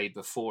having played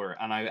before,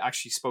 and I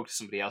actually spoke to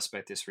somebody else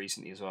about this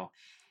recently as well.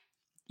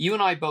 You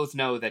and I both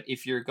know that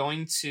if you're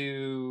going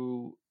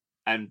to,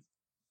 and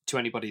to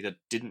anybody that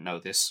didn't know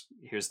this,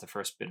 here's a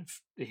first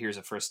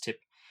tip.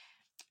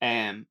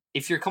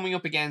 If you're coming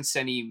up against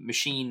any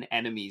machine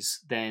enemies,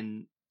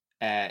 then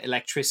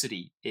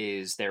electricity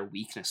is their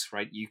weakness,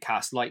 right? You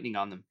cast lightning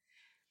on them.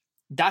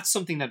 That's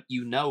something that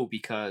you know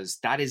because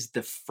that is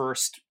the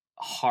first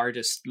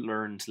hardest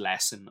learned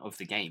lesson of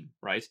the game,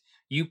 right?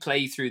 You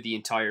play through the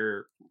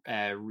entire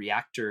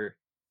reactor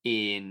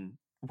when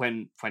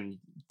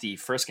the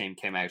first game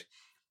came out.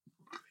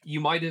 You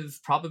might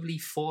have probably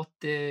fought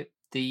the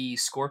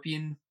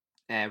Scorpion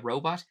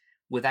robot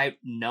without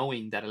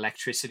knowing that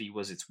electricity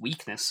was its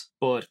weakness,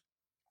 but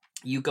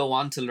you go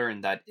on to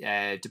learn that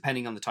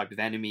depending on the type of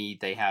enemy,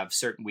 they have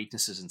certain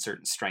weaknesses and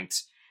certain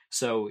strengths.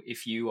 So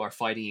if you are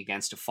fighting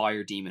against a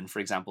fire demon, for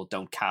example,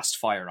 don't cast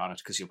fire on it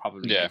because you'll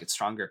probably Yeah. make it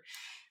stronger.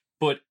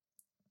 But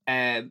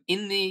in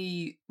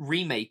the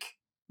remake,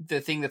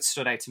 the thing that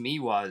stood out to me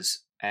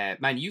was,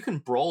 man, you can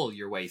brawl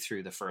your way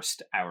through the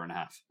first hour and a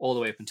half, all the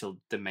way up until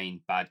the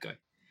main bad guy.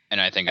 And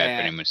I think I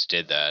pretty much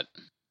did that.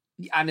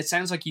 And it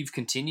sounds like you've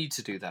continued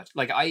to do that.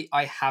 Like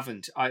I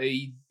haven't.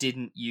 I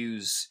didn't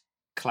use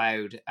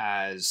Cloud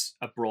as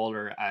a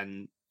brawler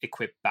and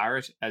equip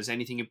Barret as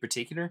anything in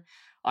particular.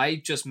 I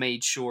just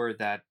made sure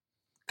that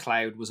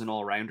Cloud was an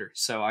all-rounder.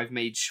 So I've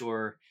made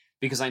sure,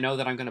 because I know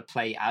that I'm going to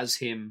play as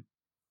him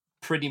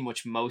pretty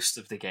much most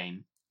of the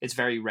game. It's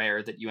very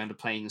rare that you end up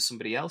playing as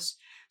somebody else.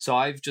 So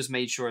I've just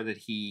made sure that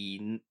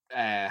he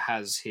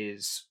has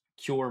his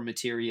cure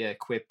materia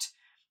equipped.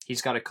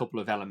 He's got a couple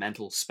of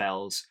elemental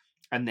spells.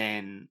 And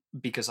then,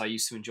 because I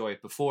used to enjoy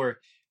it before,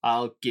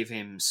 I'll give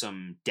him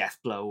some death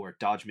blow or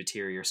dodge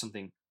materia or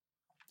something.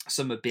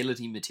 Some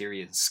ability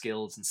materia and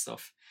skills and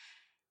stuff.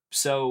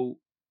 So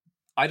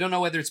I don't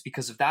know whether it's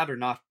because of that or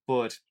not,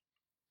 but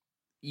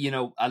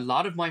a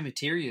lot of my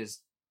materia is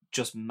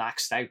just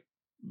maxed out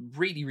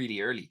really,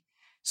 really early.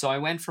 So I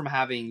went from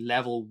having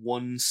level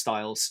 1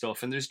 style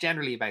stuff, and there's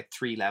generally about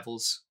 3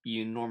 levels.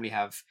 You normally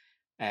have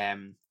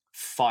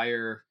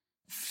Fire,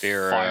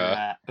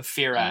 Fira,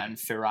 and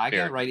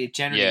Firaga, right? It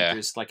generally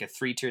there's like a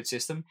 3-tiered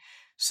system.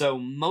 So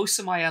most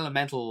of my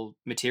elemental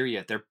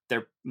materia,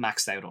 they're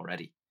maxed out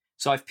already.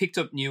 So I've picked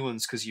up new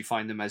ones because you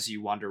find them as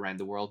you wander around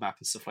the world map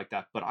and stuff like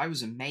that. But I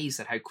was amazed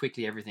at how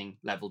quickly everything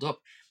leveled up.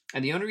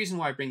 And the only reason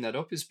why I bring that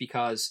up is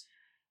because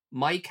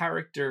my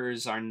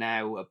characters are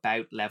now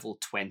about level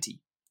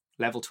 20,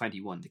 level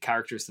 21, the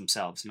characters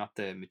themselves, not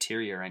the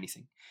materia or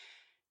anything.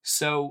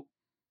 So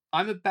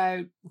I'm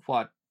about,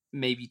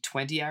 maybe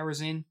 20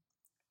 hours in.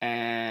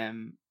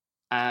 And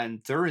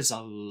there is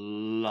a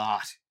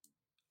lot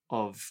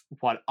of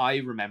what I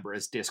remember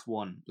as Disc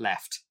 1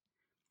 left.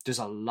 There's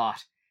a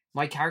lot.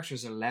 My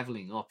characters are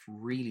leveling up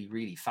really,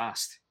 really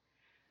fast.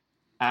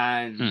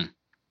 And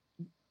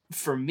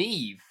for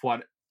me,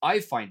 what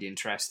I find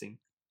interesting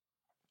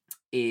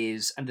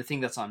is, and the thing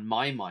that's on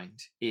my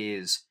mind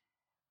is,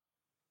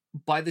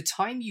 by the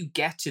time you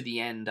get to the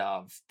end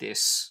of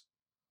this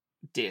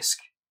disc,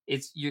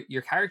 it's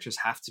your characters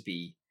have to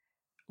be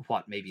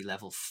maybe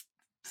level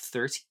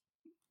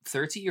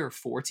 30 or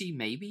 40,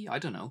 maybe, I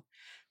don't know.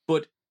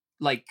 But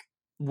like,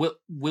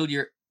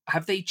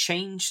 have they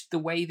changed the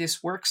way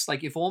this works?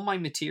 Like, if all my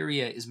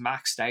materia is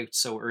maxed out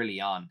so early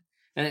on,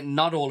 and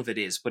not all of it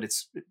is, but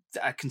it's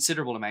a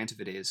considerable amount of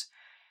it is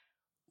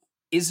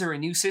there a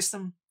new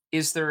system?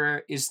 Is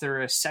there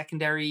a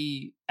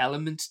secondary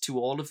element to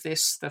all of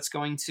this that's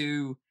going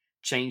to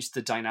change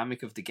the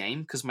dynamic of the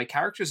game? Because my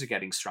characters are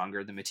getting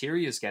stronger, the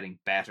materia is getting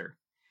better.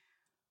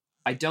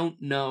 I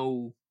don't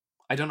know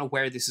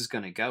where this is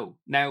going to go.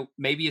 Now,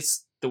 maybe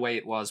it's the way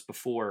it was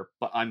before,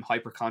 but I'm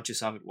hyper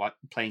conscious of it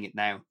playing it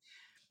now.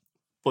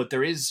 But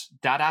there is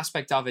that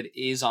aspect of it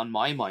is on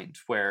my mind,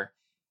 where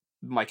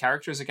my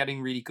characters are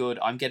getting really good.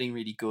 I'm getting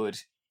really good.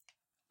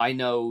 I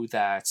know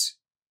that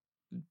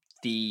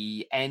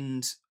the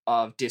end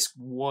of disc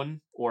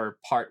 1 or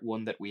part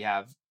 1 that we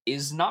have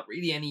is not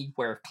really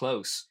anywhere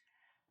close.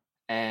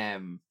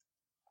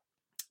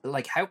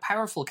 Like, how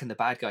powerful can the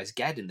bad guys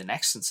get in the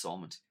next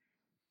installment?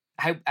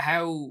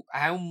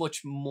 How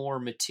much more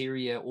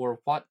materia, or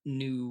what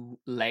new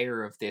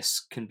layer of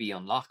this can be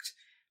unlocked?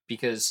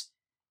 Because,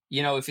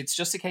 if it's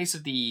just a case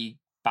of the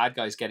bad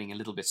guys getting a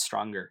little bit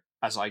stronger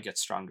as I get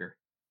stronger,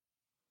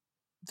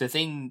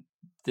 the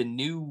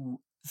new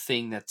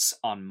thing that's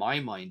on my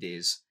mind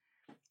is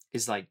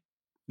like,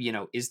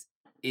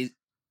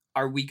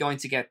 are we going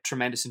to get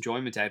tremendous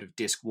enjoyment out of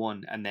disc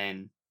 1 and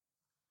then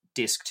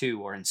disc 2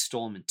 or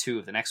installment 2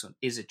 of the next one?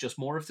 Is it just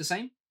more of the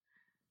same?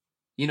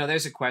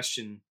 There's a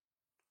question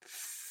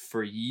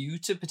for you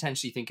to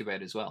potentially think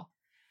about as well.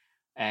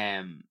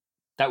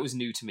 That was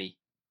new to me.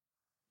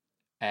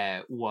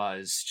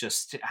 Was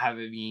just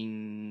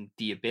having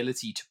the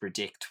ability to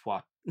predict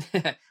what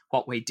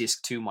way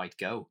disc 2 might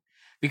go,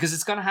 because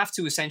it's going to have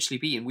to essentially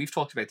be, and we've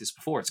talked about this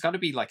before, it's got to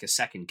be like a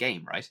second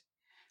game, right?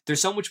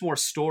 There's so much more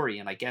story,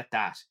 and I get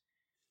that,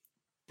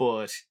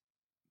 but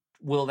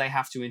will they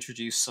have to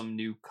introduce some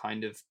new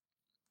kind of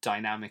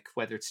dynamic,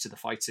 whether it's to the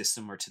fight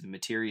system or to the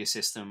materia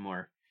system,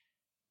 or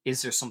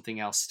is there something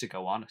else to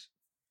go on it?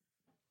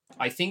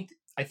 I think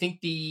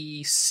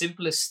the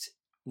simplest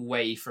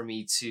way for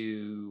me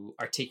to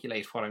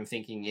articulate what I'm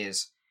thinking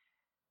is,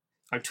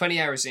 I'm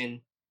 20 hours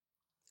in.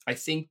 I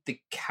think the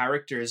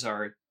characters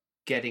are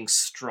getting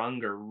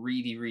stronger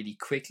really, really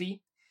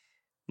quickly.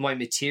 My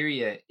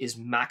materia is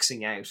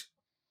maxing out.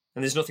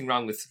 And there's nothing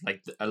wrong with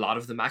like a lot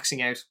of the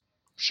maxing out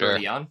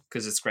early on,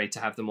 because it's great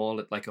to have them all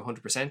at like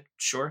 100%,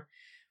 sure.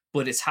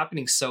 But it's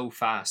happening so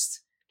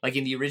fast. Like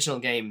in the original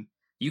game,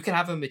 you could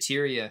have a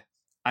materia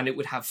and it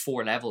would have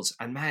 4 levels.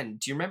 And man,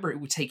 do you remember it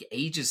would take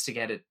ages to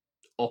get it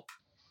up?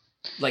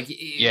 Like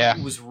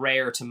it was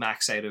rare to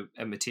max out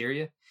a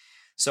materia.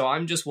 So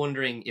I'm just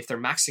wondering if they're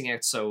maxing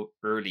out so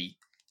early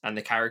and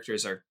the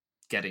characters are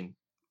getting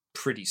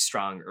pretty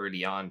strong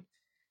early on,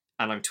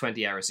 and I'm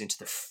 20 hours into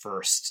the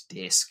first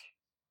disc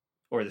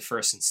or the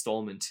first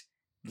installment.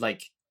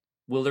 Like,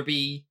 will there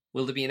be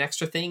an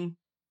extra thing?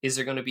 Is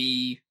there going to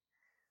be,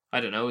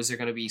 I don't know, is there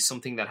going to be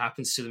something that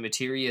happens to the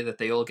materia that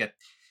they all get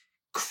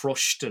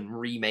crushed and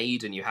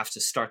remade and you have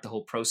to start the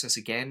whole process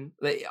again?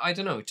 Like, I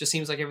don't know. It just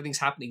seems like everything's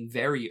happening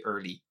very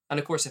early. And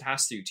of course it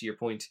has to your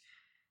point.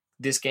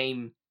 This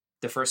game,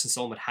 the first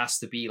installment has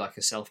to be like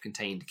a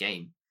self-contained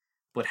game.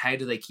 But how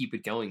do they keep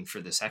it going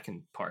for the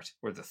second part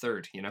or the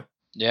third, you know?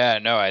 Yeah,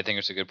 no, I think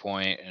it's a good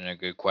point and a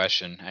good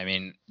question. I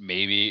mean,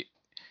 maybe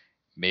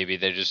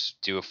they just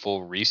do a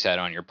full reset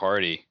on your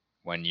party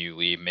when you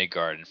leave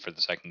Midgard for the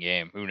second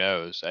game. Who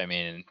knows? I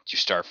mean, you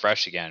start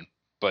fresh again,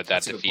 but that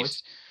That's a good point.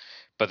 defeats.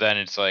 But then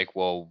it's like,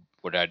 well,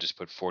 what did I just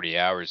put 40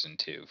 hours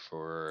into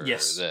for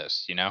Yes.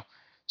 this? You know.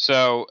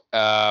 So,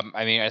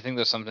 I mean, I think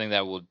that's something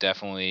that will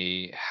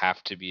definitely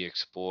have to be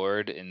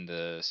explored in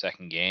the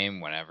second game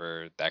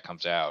whenever that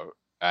comes out.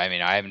 I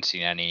mean, I haven't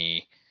seen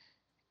any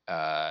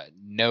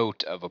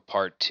note of a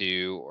part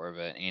 2 or of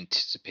an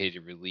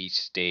anticipated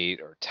release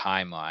date or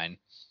timeline.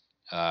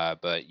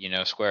 But you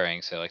know, Square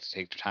Enix, they like to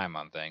take their time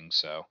on things,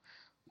 so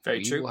Very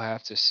we true. will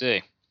have to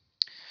see.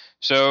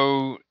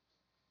 So,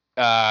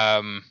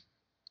 I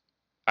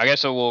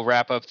guess we'll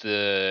wrap up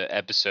the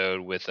episode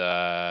with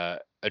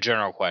a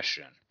general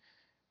question.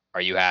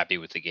 Are you happy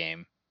with the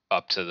game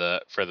up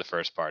to for the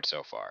first part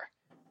so far?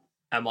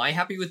 Am I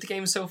happy with the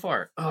game so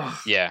far?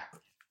 Yeah.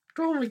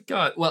 Oh my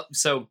god. Well,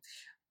 so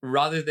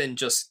rather than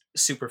just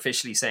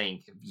superficially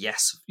saying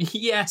yes,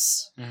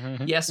 yes,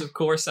 yes, of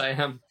course I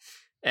am.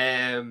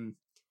 Am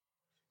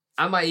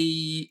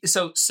I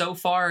so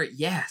far?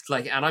 Yeah,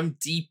 like, and I'm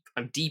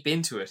deep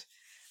into it.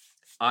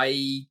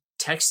 I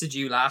texted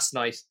you last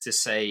night to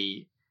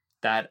say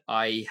that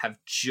I have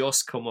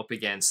just come up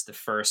against the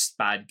first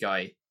bad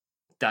guy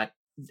that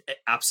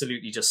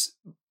absolutely just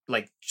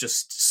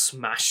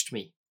smashed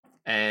me.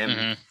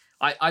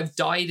 I've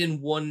died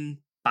in one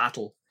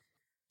battle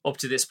up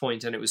to this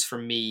point, and it was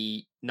from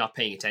me not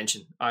paying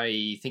attention.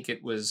 I think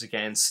it was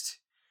against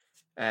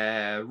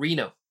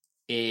Reno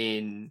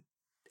in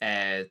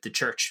the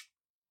church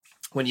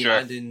when you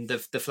land in the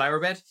flower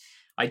bed.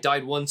 I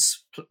died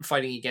once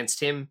fighting against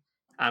him,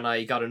 and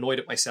I got annoyed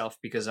at myself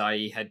because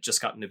I had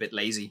just gotten a bit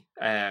lazy.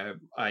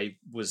 I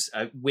was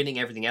winning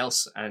everything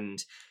else,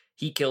 and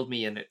he killed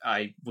me, and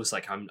I was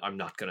like, I'm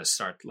not going to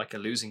start like a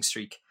losing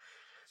streak.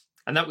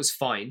 And that was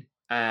fine.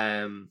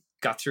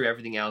 Got through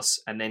everything else,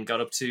 and then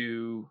got up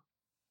to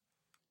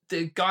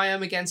the guy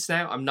I'm against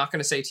now. I'm not going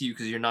to say to you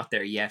because you're not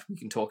there yet. We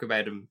can talk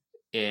about him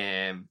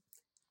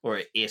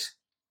or it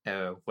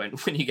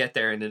when you get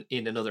there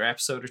in another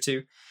episode or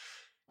two.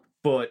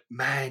 But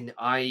man,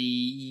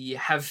 I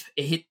have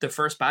hit the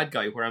first bad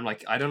guy where I'm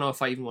like, I don't know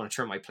if I even want to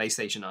turn my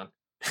PlayStation on.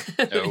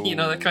 You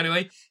know, that kind of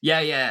way.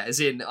 Yeah. As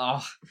in,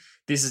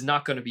 this is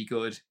not going to be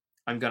good.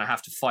 I'm going to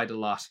have to fight a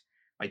lot.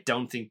 I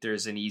don't think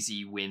there's an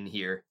easy win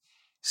here.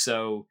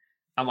 So,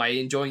 am I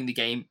enjoying the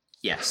game?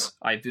 Yes.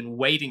 I've been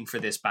waiting for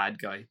this bad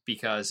guy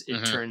because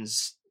it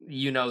turns,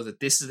 that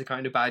this is the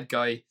kind of bad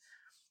guy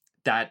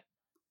that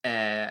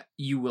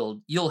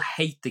you'll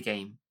hate the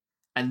game,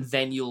 and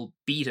then you'll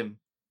beat him,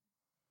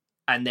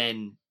 and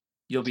then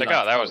you'll be like,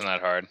 oh, that wasn't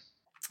that hard.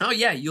 Oh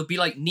yeah, you'll be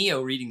like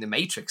Neo reading the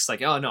Matrix,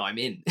 like, oh no, I'm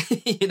in.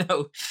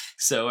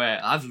 So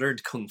I've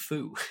learned kung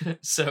fu.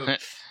 So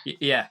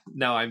yeah,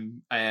 no,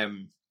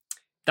 I'm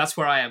that's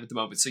where I am at the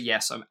moment. So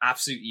yes, I'm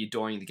absolutely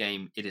adoring the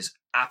game. It is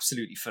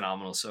absolutely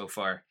phenomenal so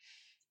far.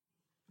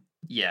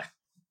 Yeah,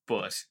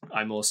 but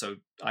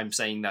I'm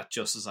saying that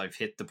just as I've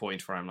hit the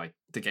point where I'm like,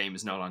 the game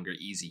is no longer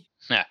easy.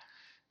 Yeah,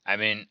 I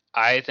mean,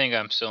 I think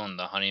I'm still in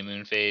the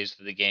honeymoon phase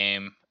of the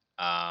game.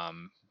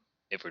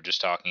 If we're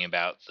just talking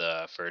about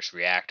the first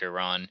reactor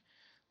run,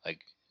 like,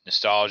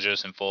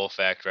 nostalgia's in full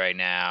effect right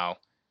now.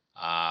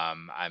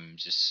 I'm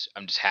just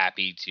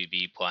happy to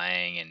be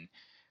playing and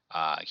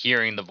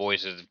hearing the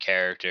voices of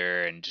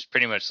character, and just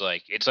pretty much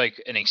like it's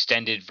like an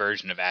extended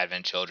version of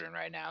Advent Children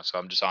right now. So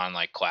I'm just on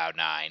like cloud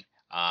 9.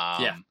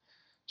 Yeah.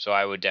 So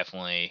I would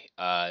definitely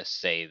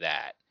say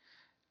that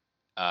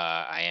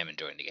I am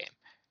enjoying the game.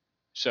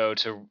 So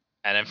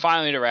and then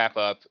finally to wrap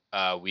up,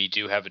 we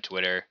do have a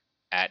Twitter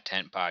at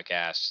Tent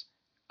Podcasts.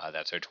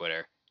 That's our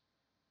Twitter.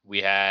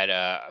 We had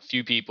a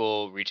few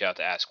people reach out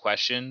to ask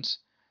questions.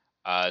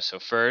 So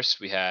first,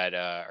 we had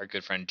our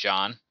good friend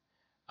John.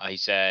 He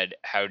said,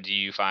 how do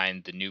you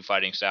find the new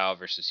fighting style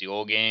versus the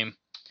old game?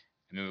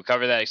 I mean, we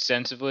covered that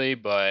extensively,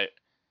 but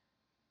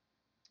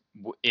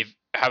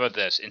how about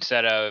this?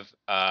 Instead of,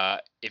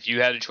 if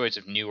you had a choice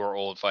of new or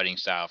old fighting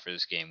style for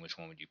this game, which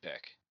one would you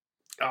pick?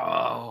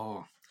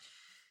 Oh,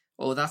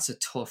 that's a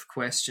tough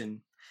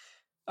question.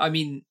 I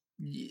mean,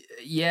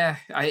 yeah,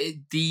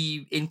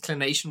 the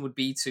inclination would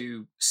be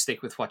to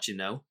stick with what you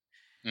know.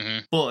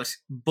 But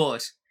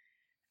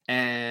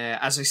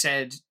as I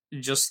said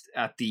just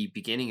at the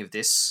beginning of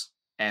this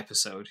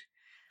episode,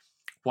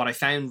 what I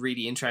found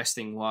really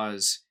interesting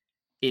was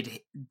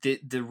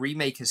the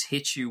remake has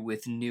hit you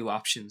with new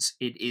options.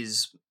 It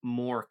is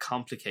more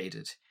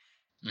complicated,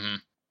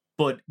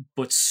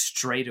 but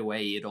straight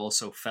away it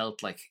also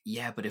felt like,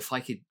 yeah, but if I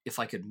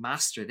could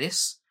master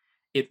this,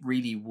 it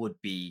really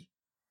would be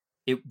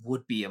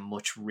a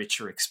much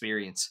richer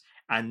experience,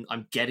 and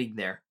I'm getting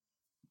there.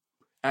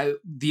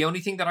 The only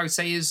thing that I would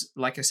say is,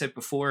 like I said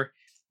before,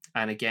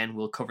 and again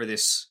we'll cover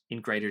this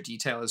in greater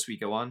detail as we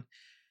go on,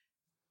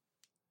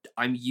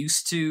 I'm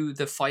used to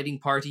the fighting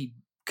party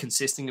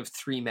consisting of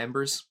 3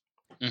 members.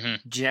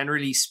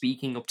 Generally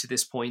speaking, up to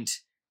this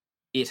point,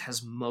 it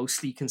has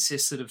mostly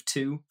consisted of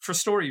 2 for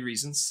story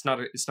reasons.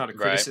 It's not a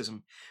criticism,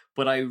 right.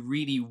 But I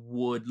really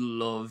would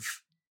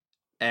love,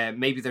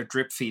 maybe they're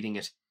drip feeding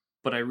it,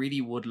 but I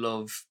really would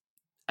love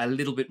a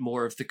little bit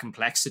more of the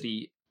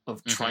complexity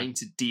of trying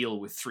to deal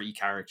with 3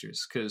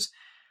 characters, because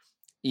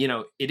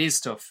it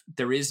is tough.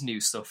 There is new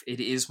stuff. It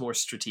is more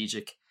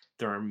strategic.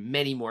 There are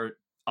many more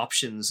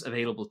options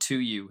available to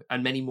you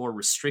and many more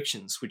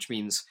restrictions, which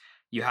means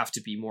you have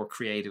to be more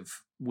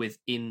creative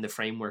within the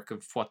framework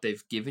of what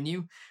they've given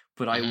you.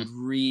 But I would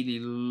really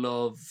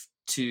love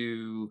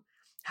to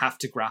have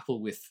to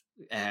grapple with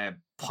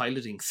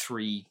piloting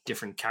 3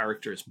 different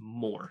characters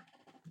more.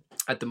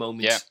 At the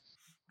moment,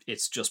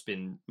 it's just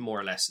been more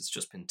or less, it's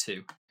just been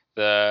 2.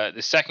 The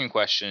second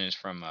question is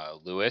from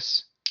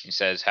Lewis. He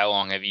says, how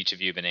long have each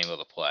of you been able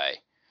to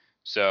play?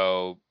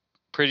 So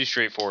pretty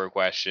straightforward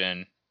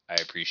question. I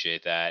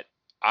appreciate that.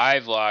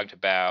 I've logged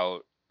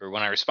about, or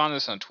when I responded to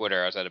this on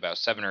Twitter, I was at about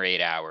 7 or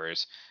 8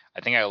 hours.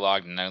 I think I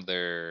logged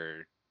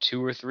another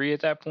 2 or 3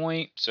 at that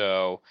point.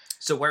 So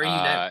where are you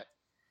now?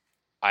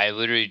 I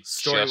literally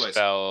just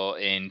fell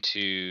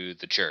into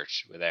the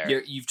church with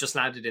Eric. You've just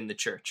landed in the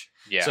church.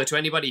 Yeah. So to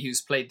anybody who's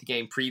played the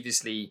game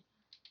previously,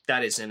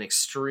 that is an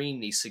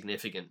extremely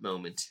significant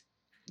moment.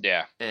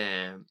 Yeah.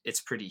 It's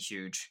pretty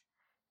huge.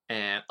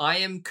 I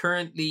am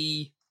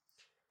currently,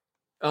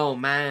 oh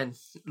man,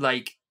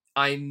 like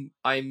I'm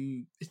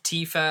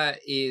Tifa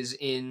is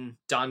in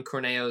Don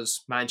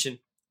Corneo's mansion.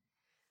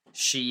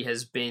 She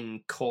has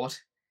been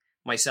caught.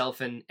 Myself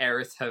and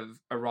Aerith have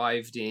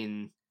arrived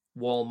in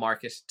Wall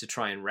Market to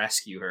try and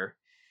rescue her.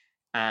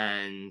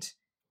 And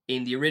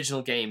in the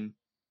original game,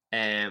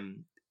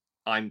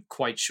 I'm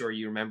quite sure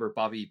you remember,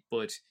 Bobby,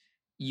 but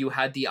you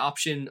had the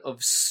option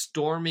of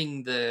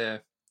storming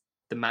the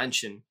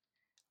mansion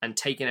and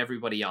taking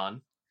everybody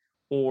on,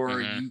 or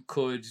you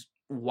could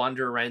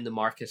wander around the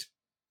market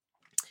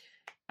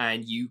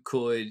and you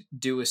could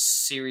do a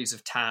series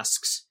of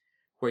tasks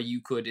where you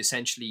could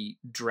essentially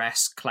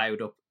dress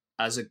Cloud up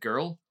as a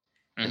girl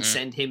and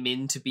send him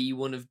in to be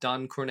one of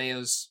Don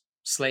Corneo's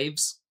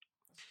slaves.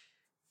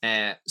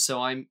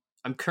 So I'm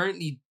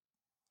currently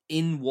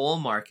in Wall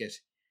Market.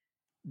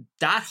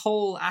 That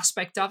whole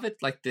aspect of it,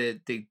 like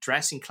the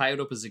dressing Cloud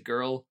up as a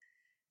girl,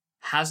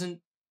 hasn't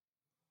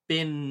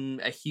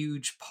been a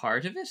huge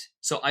part of it.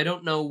 So I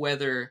don't know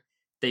whether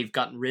they've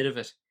gotten rid of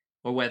it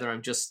or whether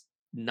I'm just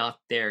not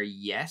there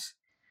yet.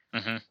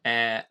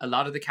 A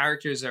lot of the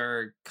characters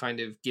are kind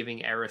of giving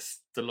Aerith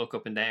the look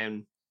up and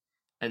down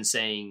and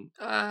saying,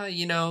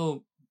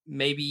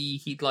 maybe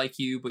he'd like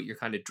you, but you're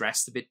kind of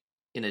dressed a bit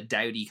in a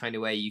dowdy kind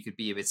of way. You could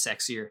be a bit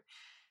sexier.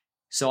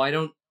 So I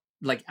don't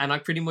like, and I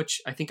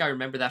think I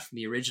remember that from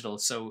the original.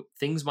 So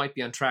things might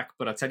be on track,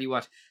 but I'll tell you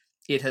what,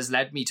 it has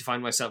led me to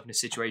find myself in a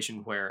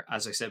situation where,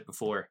 as I said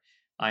before,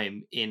 I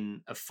am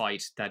in a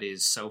fight that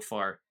is so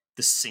far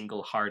the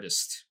single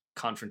hardest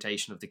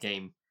confrontation of the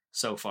game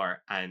so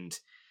far. And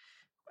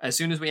as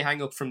soon as we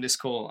hang up from this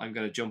call, I'm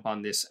going to jump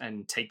on this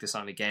and take this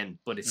on again.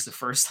 But it's the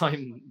first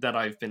time that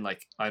I've been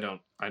like,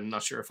 I'm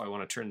not sure if I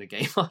want to turn the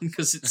game on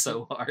because it's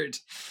so hard.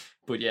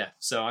 But yeah,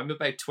 so I'm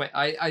about 20,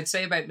 I'd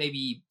say about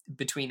maybe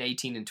between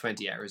 18 and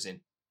 20 hours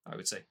in, I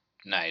would say.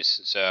 Nice.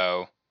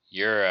 So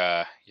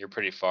you're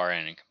pretty far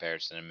in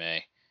comparison to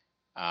me.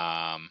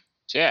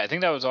 So yeah, I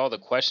think that was all the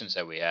questions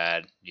that we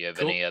had. Do you have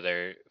any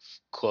other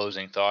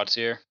closing thoughts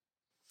here?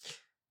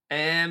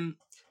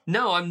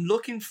 No, I'm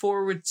looking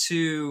forward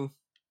to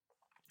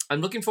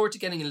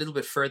getting a little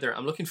bit further.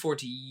 I'm looking forward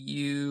to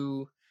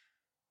you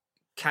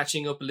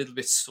catching up a little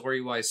bit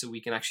story-wise so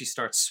we can actually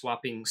start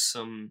swapping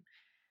some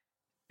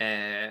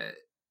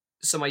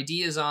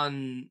ideas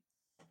on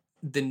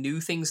the new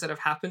things that have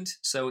happened.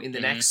 So in the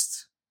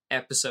next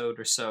episode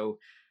or so,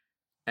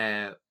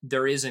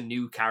 there is a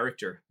new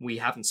character. We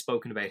haven't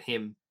spoken about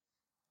him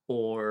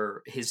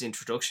or his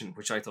introduction,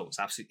 which I thought was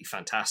absolutely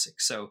fantastic.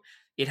 So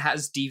it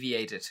has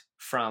deviated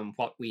from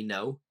what we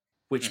know,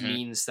 which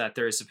means that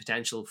there is a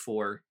potential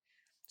for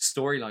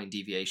storyline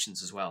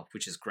deviations as well,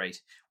 which is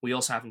great. We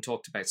also haven't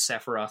talked about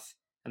Sephiroth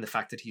and the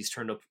fact that he's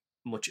turned up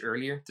much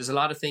earlier. There's a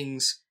lot of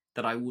things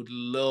that I would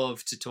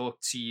love to talk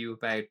to you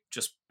about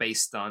just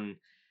based on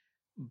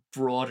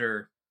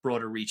broader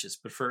reaches.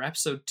 But for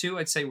episode 2,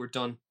 I'd say we're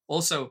done.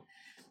 Also,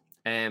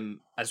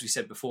 as we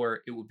said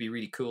before, it would be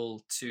really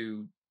cool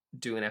to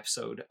do an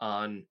episode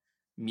on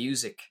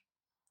music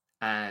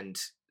and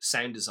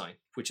sound design,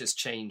 which has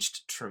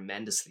changed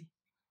tremendously.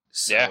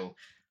 So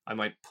I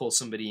might pull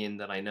somebody in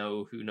that I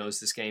know who knows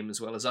this game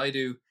as well as I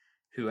do,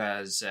 who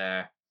has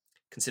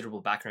considerable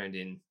background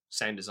in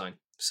sound design.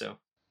 So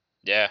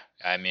yeah,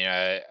 I mean,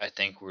 I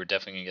think we're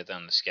definitely gonna get that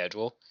on the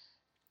schedule.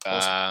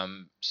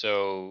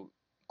 So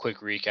quick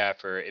recap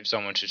for if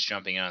someone's just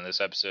jumping in on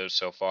this episode.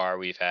 So far,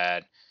 we've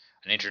had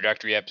an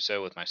introductory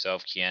episode with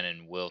myself, Kian,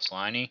 and Will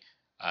Sliney.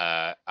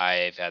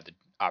 I've had the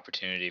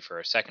opportunity for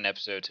a second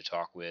episode to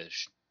talk with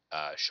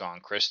Sean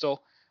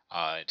Crystal,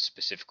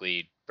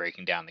 specifically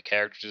breaking down the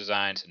character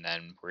designs, and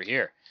then we're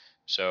here.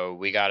 So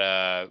we got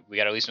at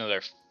least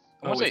another.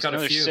 We've got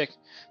another 6.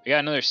 We got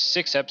another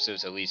 6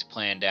 episodes at least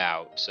planned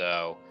out.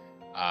 So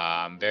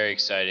I'm very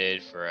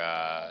excited for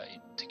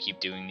to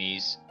keep doing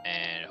these,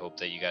 and hope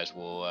that you guys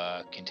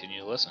will continue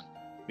to listen.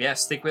 Yeah,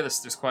 stick with us.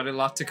 There's quite a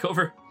lot to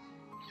cover.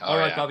 Oh, all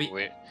right, Bobby. All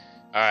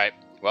right.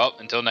 Well,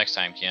 until next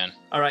time, Kian.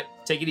 All right.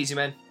 Take it easy,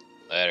 man.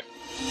 Later.